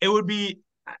 It would be.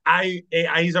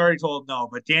 He's already told no,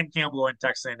 but Dan Campbell and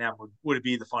Texas A&M would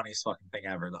be the funniest fucking thing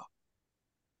ever though.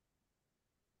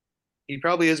 He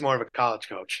probably is more of a college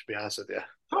coach, to be honest with you.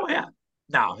 Oh yeah.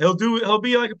 No, he'll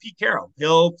be like a Pete Carroll.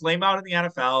 He'll flame out in the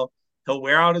NFL. He'll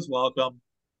wear out his welcome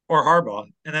or Harbaugh,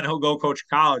 and then he'll go coach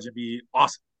college and be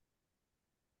awesome.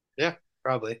 Yeah,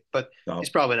 probably, but he's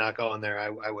So probably not going there.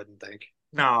 I wouldn't think.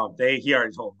 no, he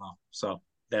already told him no. So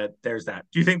there's that.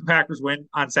 Do you think the Packers win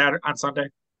on Sunday?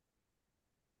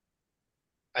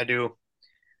 I do.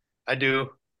 I do.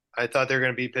 I thought they were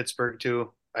going to beat Pittsburgh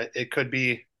too. It could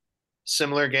be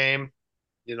similar game.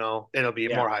 It'll be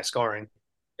Yeah. more high scoring,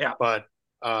 Yeah. but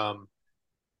um,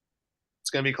 it's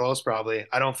going to be close probably.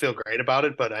 I don't feel great about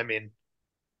it, but I mean,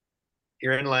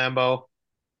 you're in Lambeau.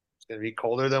 It's going to be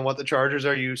colder than what the Chargers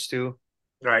are used to.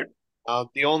 Right.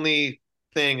 The only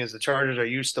thing is the Chargers are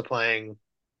used to playing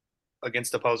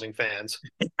against opposing fans.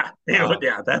 Yeah,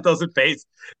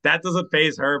 that doesn't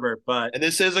phase Herbert. But And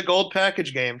this is a gold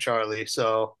package game, Charlie.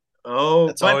 So oh,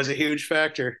 that's always a huge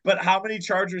factor. but how many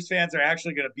Chargers fans are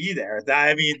actually going to be there?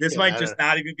 I mean, this might Yeah, just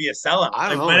not even be a sellout. I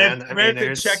don't Like know, man. I when mean, if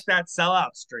they check there's that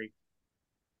sellout streak?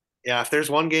 yeah, if there's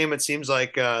one game it seems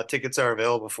like tickets are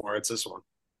available for, it's this one.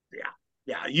 Yeah,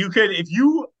 yeah. You could if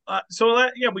you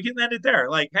yeah, we can end it there.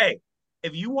 Like, hey,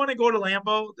 if you want to go to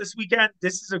Lambeau this weekend,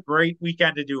 this is a great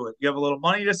weekend to do it. You have a little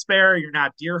money to spare. You're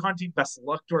not deer hunting. Best of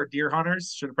luck to our deer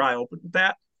hunters. Should have probably opened with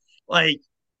that. Like,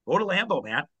 go to Lambeau,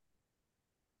 man.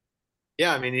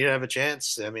 Yeah, I mean, you have a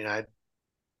chance. I mean, I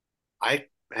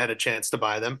had a chance to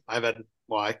buy them. I've had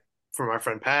well, I for my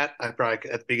friend Pat, I probably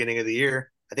at the beginning of the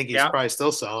year. I think he's Yeah, probably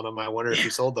still selling them. I wonder if he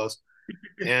sold those.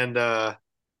 And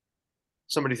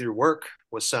somebody through work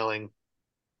was selling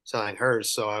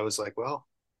hers, so I was like, well,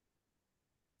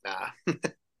 nah,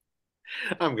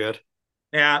 I'm good.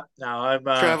 yeah. No, I'm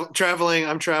I'm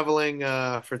traveling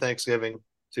for Thanksgiving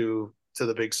to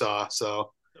the Big Saw,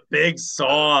 so big uh,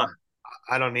 saw.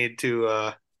 I don't need to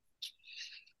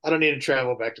I don't need to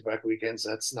travel back to back weekends.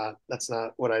 That's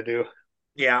not what I do.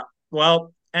 Yeah.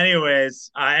 Well,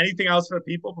 anyways, anything else for the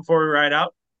people before we ride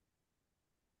out?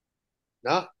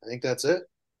 No, I think that's it.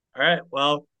 All right.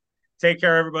 Well, take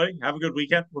care, everybody. Have a good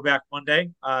weekend. We're back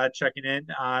Monday, checking in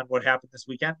on what happened this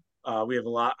weekend. We have a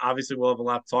lot. Obviously, we'll have a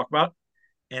lot to talk about,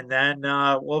 and then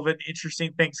we'll have an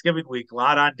interesting Thanksgiving week. A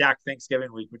lot on deck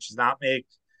Thanksgiving week, which does not make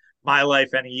my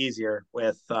life any easier.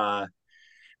 With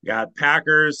we got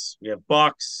Packers, we have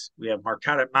Bucks, we have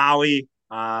Marquette at Maui.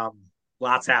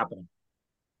 Lots happening.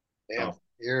 Damn, So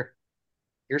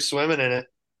you're swimming in it.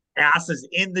 ass is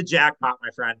in the jackpot, my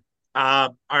friend.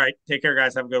 All right, take care,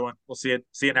 guys. Have a good one. We'll see you.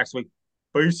 See you next week.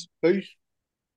 Peace. Peace.